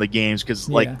like some of the games, because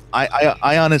like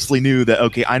I honestly knew that,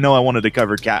 okay, I know I wanted to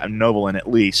cover Captain Noblin at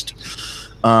least,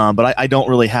 but I don't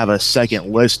really have a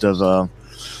second list of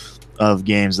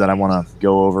games that I want to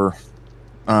go over.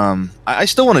 I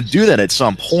still want to do that at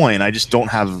some point. I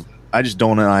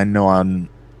don't know on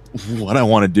what I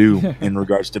want to do in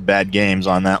regards to bad games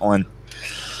on that one.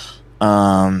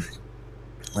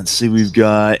 Let's see, we've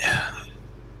got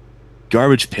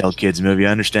Garbage Pail Kids movie.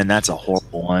 I understand that's a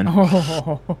horrible one.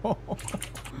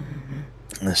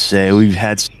 Let's say we've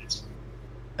had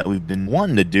that we've been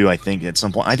wanting to do, I think, at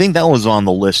some point. I think that was on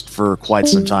the list for quite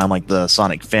some time, like the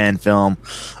Sonic fan film,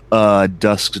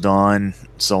 Dusk's Dawn,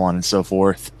 so on and so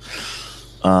forth.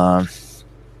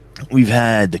 We've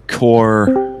had the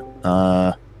Core.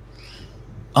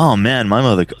 Oh man, my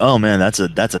mother. Oh man, that's a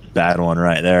bad one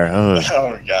right there. Ugh.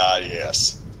 Oh God,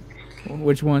 yes.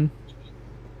 Which one?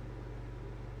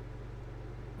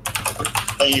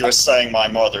 He was saying my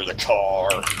mother, the car.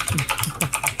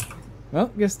 Well,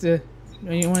 guess you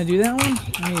want to do that one?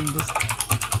 I mean,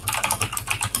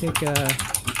 just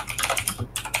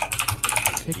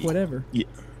pick whatever.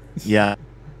 Yeah.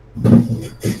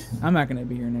 I'm not gonna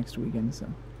be here next weekend, so.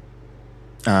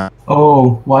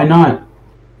 Oh, why not?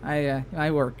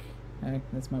 I work.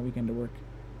 That's my weekend to work.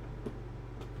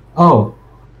 Oh.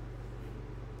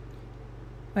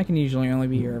 I can usually only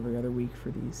be here every other week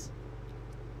for these.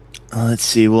 Let's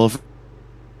see. Well,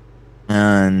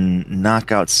 and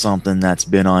knock out something that's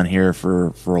been on here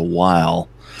for a while.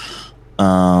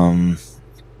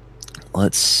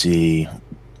 Let's see.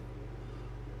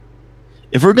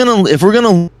 If we're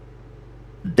gonna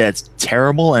that's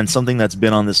terrible and something that's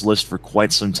been on this list for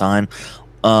quite some time,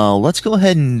 let's go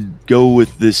ahead and go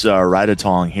with this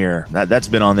Ratatong here. That's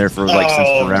been on there for like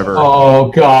since forever.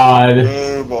 Oh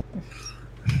God.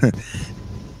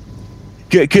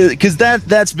 Because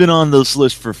that's been on this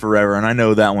list for forever, and I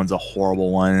know that one's a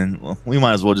horrible one, and we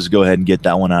might as well just go ahead and get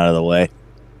that one out of the way.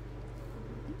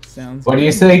 Sounds. What do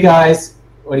you say, guys?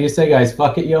 What do you say, guys?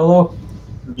 Fuck it, YOLO.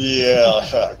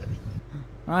 Yeah.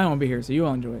 I won't be here, so you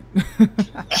all enjoy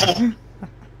it.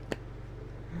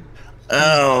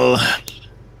 Oh,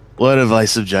 what have I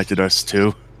subjected us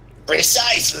to?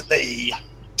 Precisely.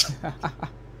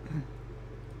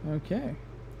 Okay.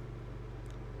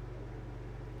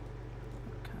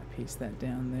 Paste that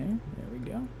down there. There we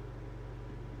go.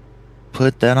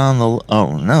 Put that on the...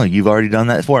 Oh, no, you've already done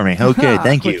that for me. Okay,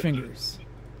 thank you. Quick fingers.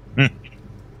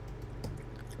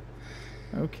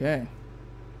 Okay.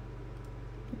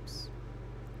 Oops.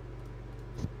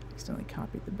 Accidentally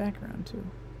copied the background, too.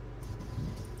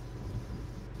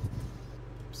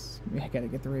 Oops. I gotta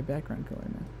get the right background color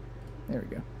now. There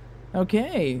we go.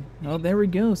 Okay, well, there we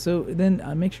go. So then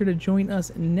make sure to join us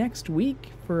next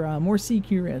week for more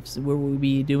CQ Riffs, where we'll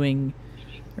be doing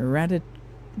ratatouille?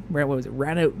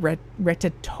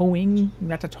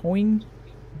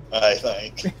 I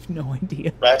think. I have no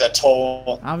idea.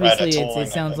 Ratatouille. Obviously,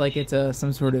 it sounds like it's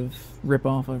some sort of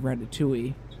rip-off of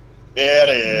Ratatouille. It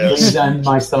is. End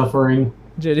my suffering.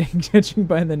 Judging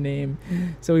by the name.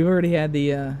 So we've already had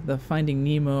the Finding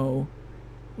Nemo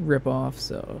rip-off,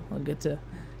 so I'll get to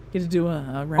do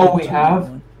a Ratatouille. Oh, we have?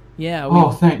 One. Yeah.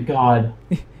 Oh, thank God.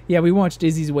 Yeah, we watched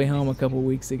Izzy's Way Home a few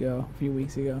weeks ago.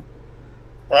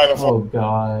 Right before, Oh,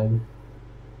 God.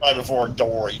 right before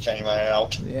Dory came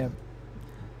out. Yeah.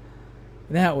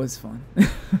 That was fun.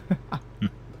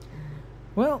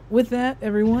 Well, with that,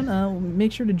 everyone,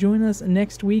 make sure to join us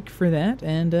next week for that.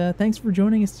 And thanks for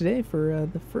joining us today for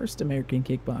the first American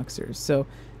Kickboxers. So,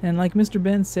 and like Mr.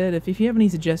 Ben said, if you have any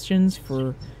suggestions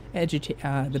for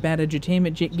the bad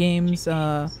edutainment games,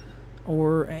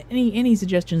 or any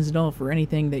suggestions at all for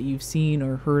anything that you've seen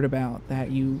or heard about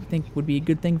that you think would be a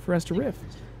good thing for us to riff,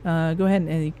 go ahead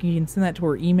and you can send that to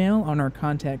our email on our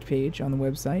contact page on the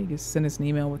website. You can send us an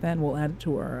email with that, and we'll add it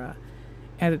to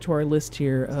our list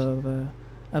here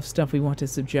of stuff we want to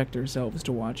subject ourselves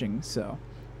to watching. So,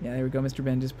 yeah, there we go. Mr.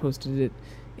 Ben just posted it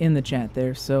in the chat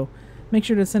there. So, make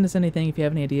sure to send us anything if you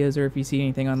have any ideas or if you see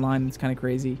anything online that's kind of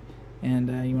crazy and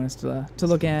you want us to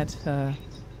look at. It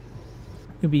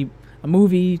could be a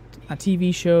movie, a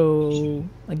TV show,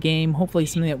 a game, hopefully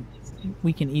something that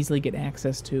we can easily get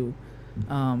access to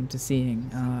seeing.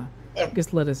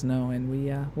 just let us know, and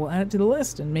we'll add it to the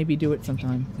list and maybe do it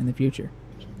sometime in the future.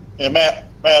 Yeah,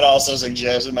 Matt also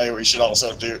suggested maybe we should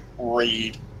also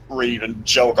read and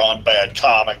joke on bad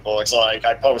comic books. Like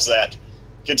I post that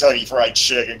Kentucky Fried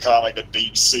Chicken comic that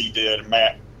DC did, and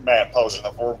Matt posted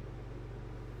the for.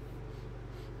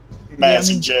 Matt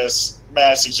suggests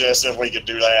if we could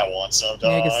do that one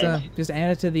sometime. Yeah, I guess just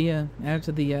add it to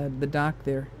the doc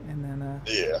there, and then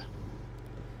yeah.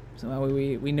 So that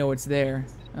way we know it's there.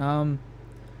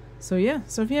 So yeah.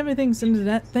 So if you have anything, send it to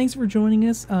that. Thanks for joining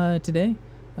us today.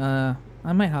 I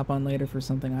might hop on later for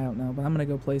something, I don't know, but I'm gonna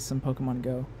go play some Pokemon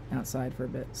Go outside for a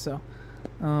bit. So,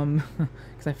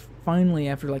 because I finally,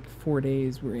 after like 4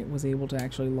 days, was able to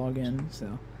actually log in.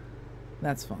 So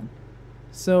that's fun.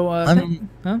 So,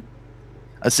 huh?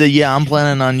 I said, yeah, I'm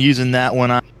planning on using that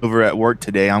when I'm over at work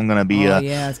today. I'm gonna be. Oh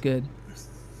yeah, that's good.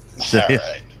 So, All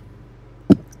right.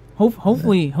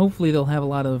 Hopefully they'll have a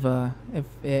lot of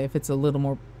if it's a little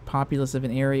more populous of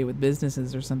an area with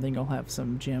businesses or something, they'll have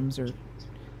some gyms or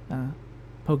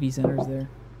Poke centers there.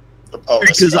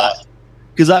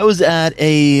 Because I was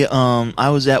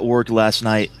at work last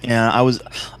night, and I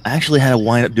actually had to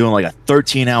wind up doing like a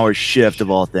 13-hour shift of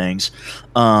all things.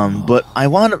 But I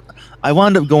wound up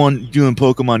doing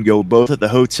Pokemon Go both at the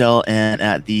hotel and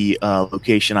at the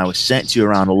location I was sent to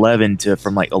around from 11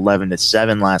 to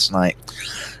 7 last night.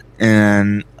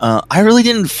 And I really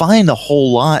didn't find a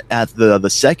whole lot at the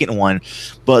second one,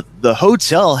 but the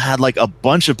hotel had like a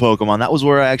bunch of Pokemon. That was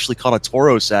where I actually caught a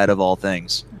Tauros at, of all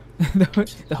things.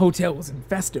 The hotel was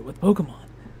infested with Pokemon.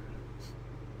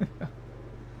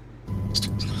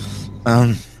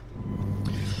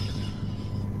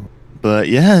 But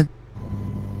yeah,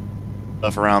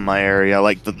 stuff around my area.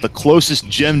 Like the closest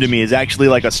gym to me is actually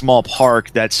like a small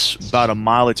park that's about a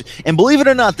mile or two. And believe it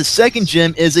or not, the second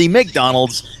gym is a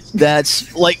McDonald's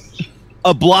that's like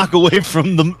a block away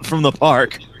from the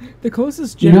park. The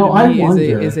closest gym to me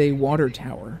is a water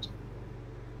tower.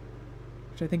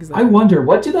 Which I think is like, I wonder,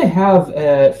 what do they have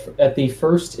at the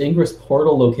first Ingress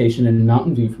Portal location in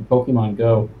Mountain View for Pokemon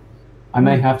Go? I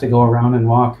may have to go around and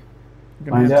walk.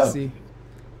 You're gonna have to see.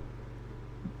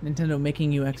 Nintendo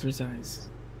making you exercise.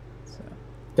 So.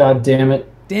 God damn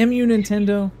it. Damn you,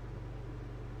 Nintendo.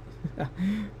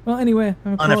 Well, anyway,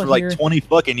 I'm on it for like 20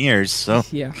 fucking years, so.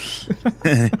 Yeah.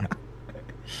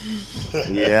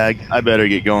 Yeah, I better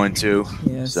get going too.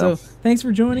 Yeah, so thanks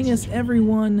for joining us,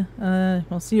 everyone.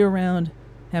 I'll see you around.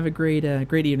 Have a great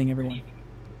evening, everyone.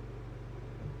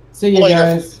 See you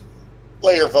guys.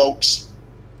 Later, folks.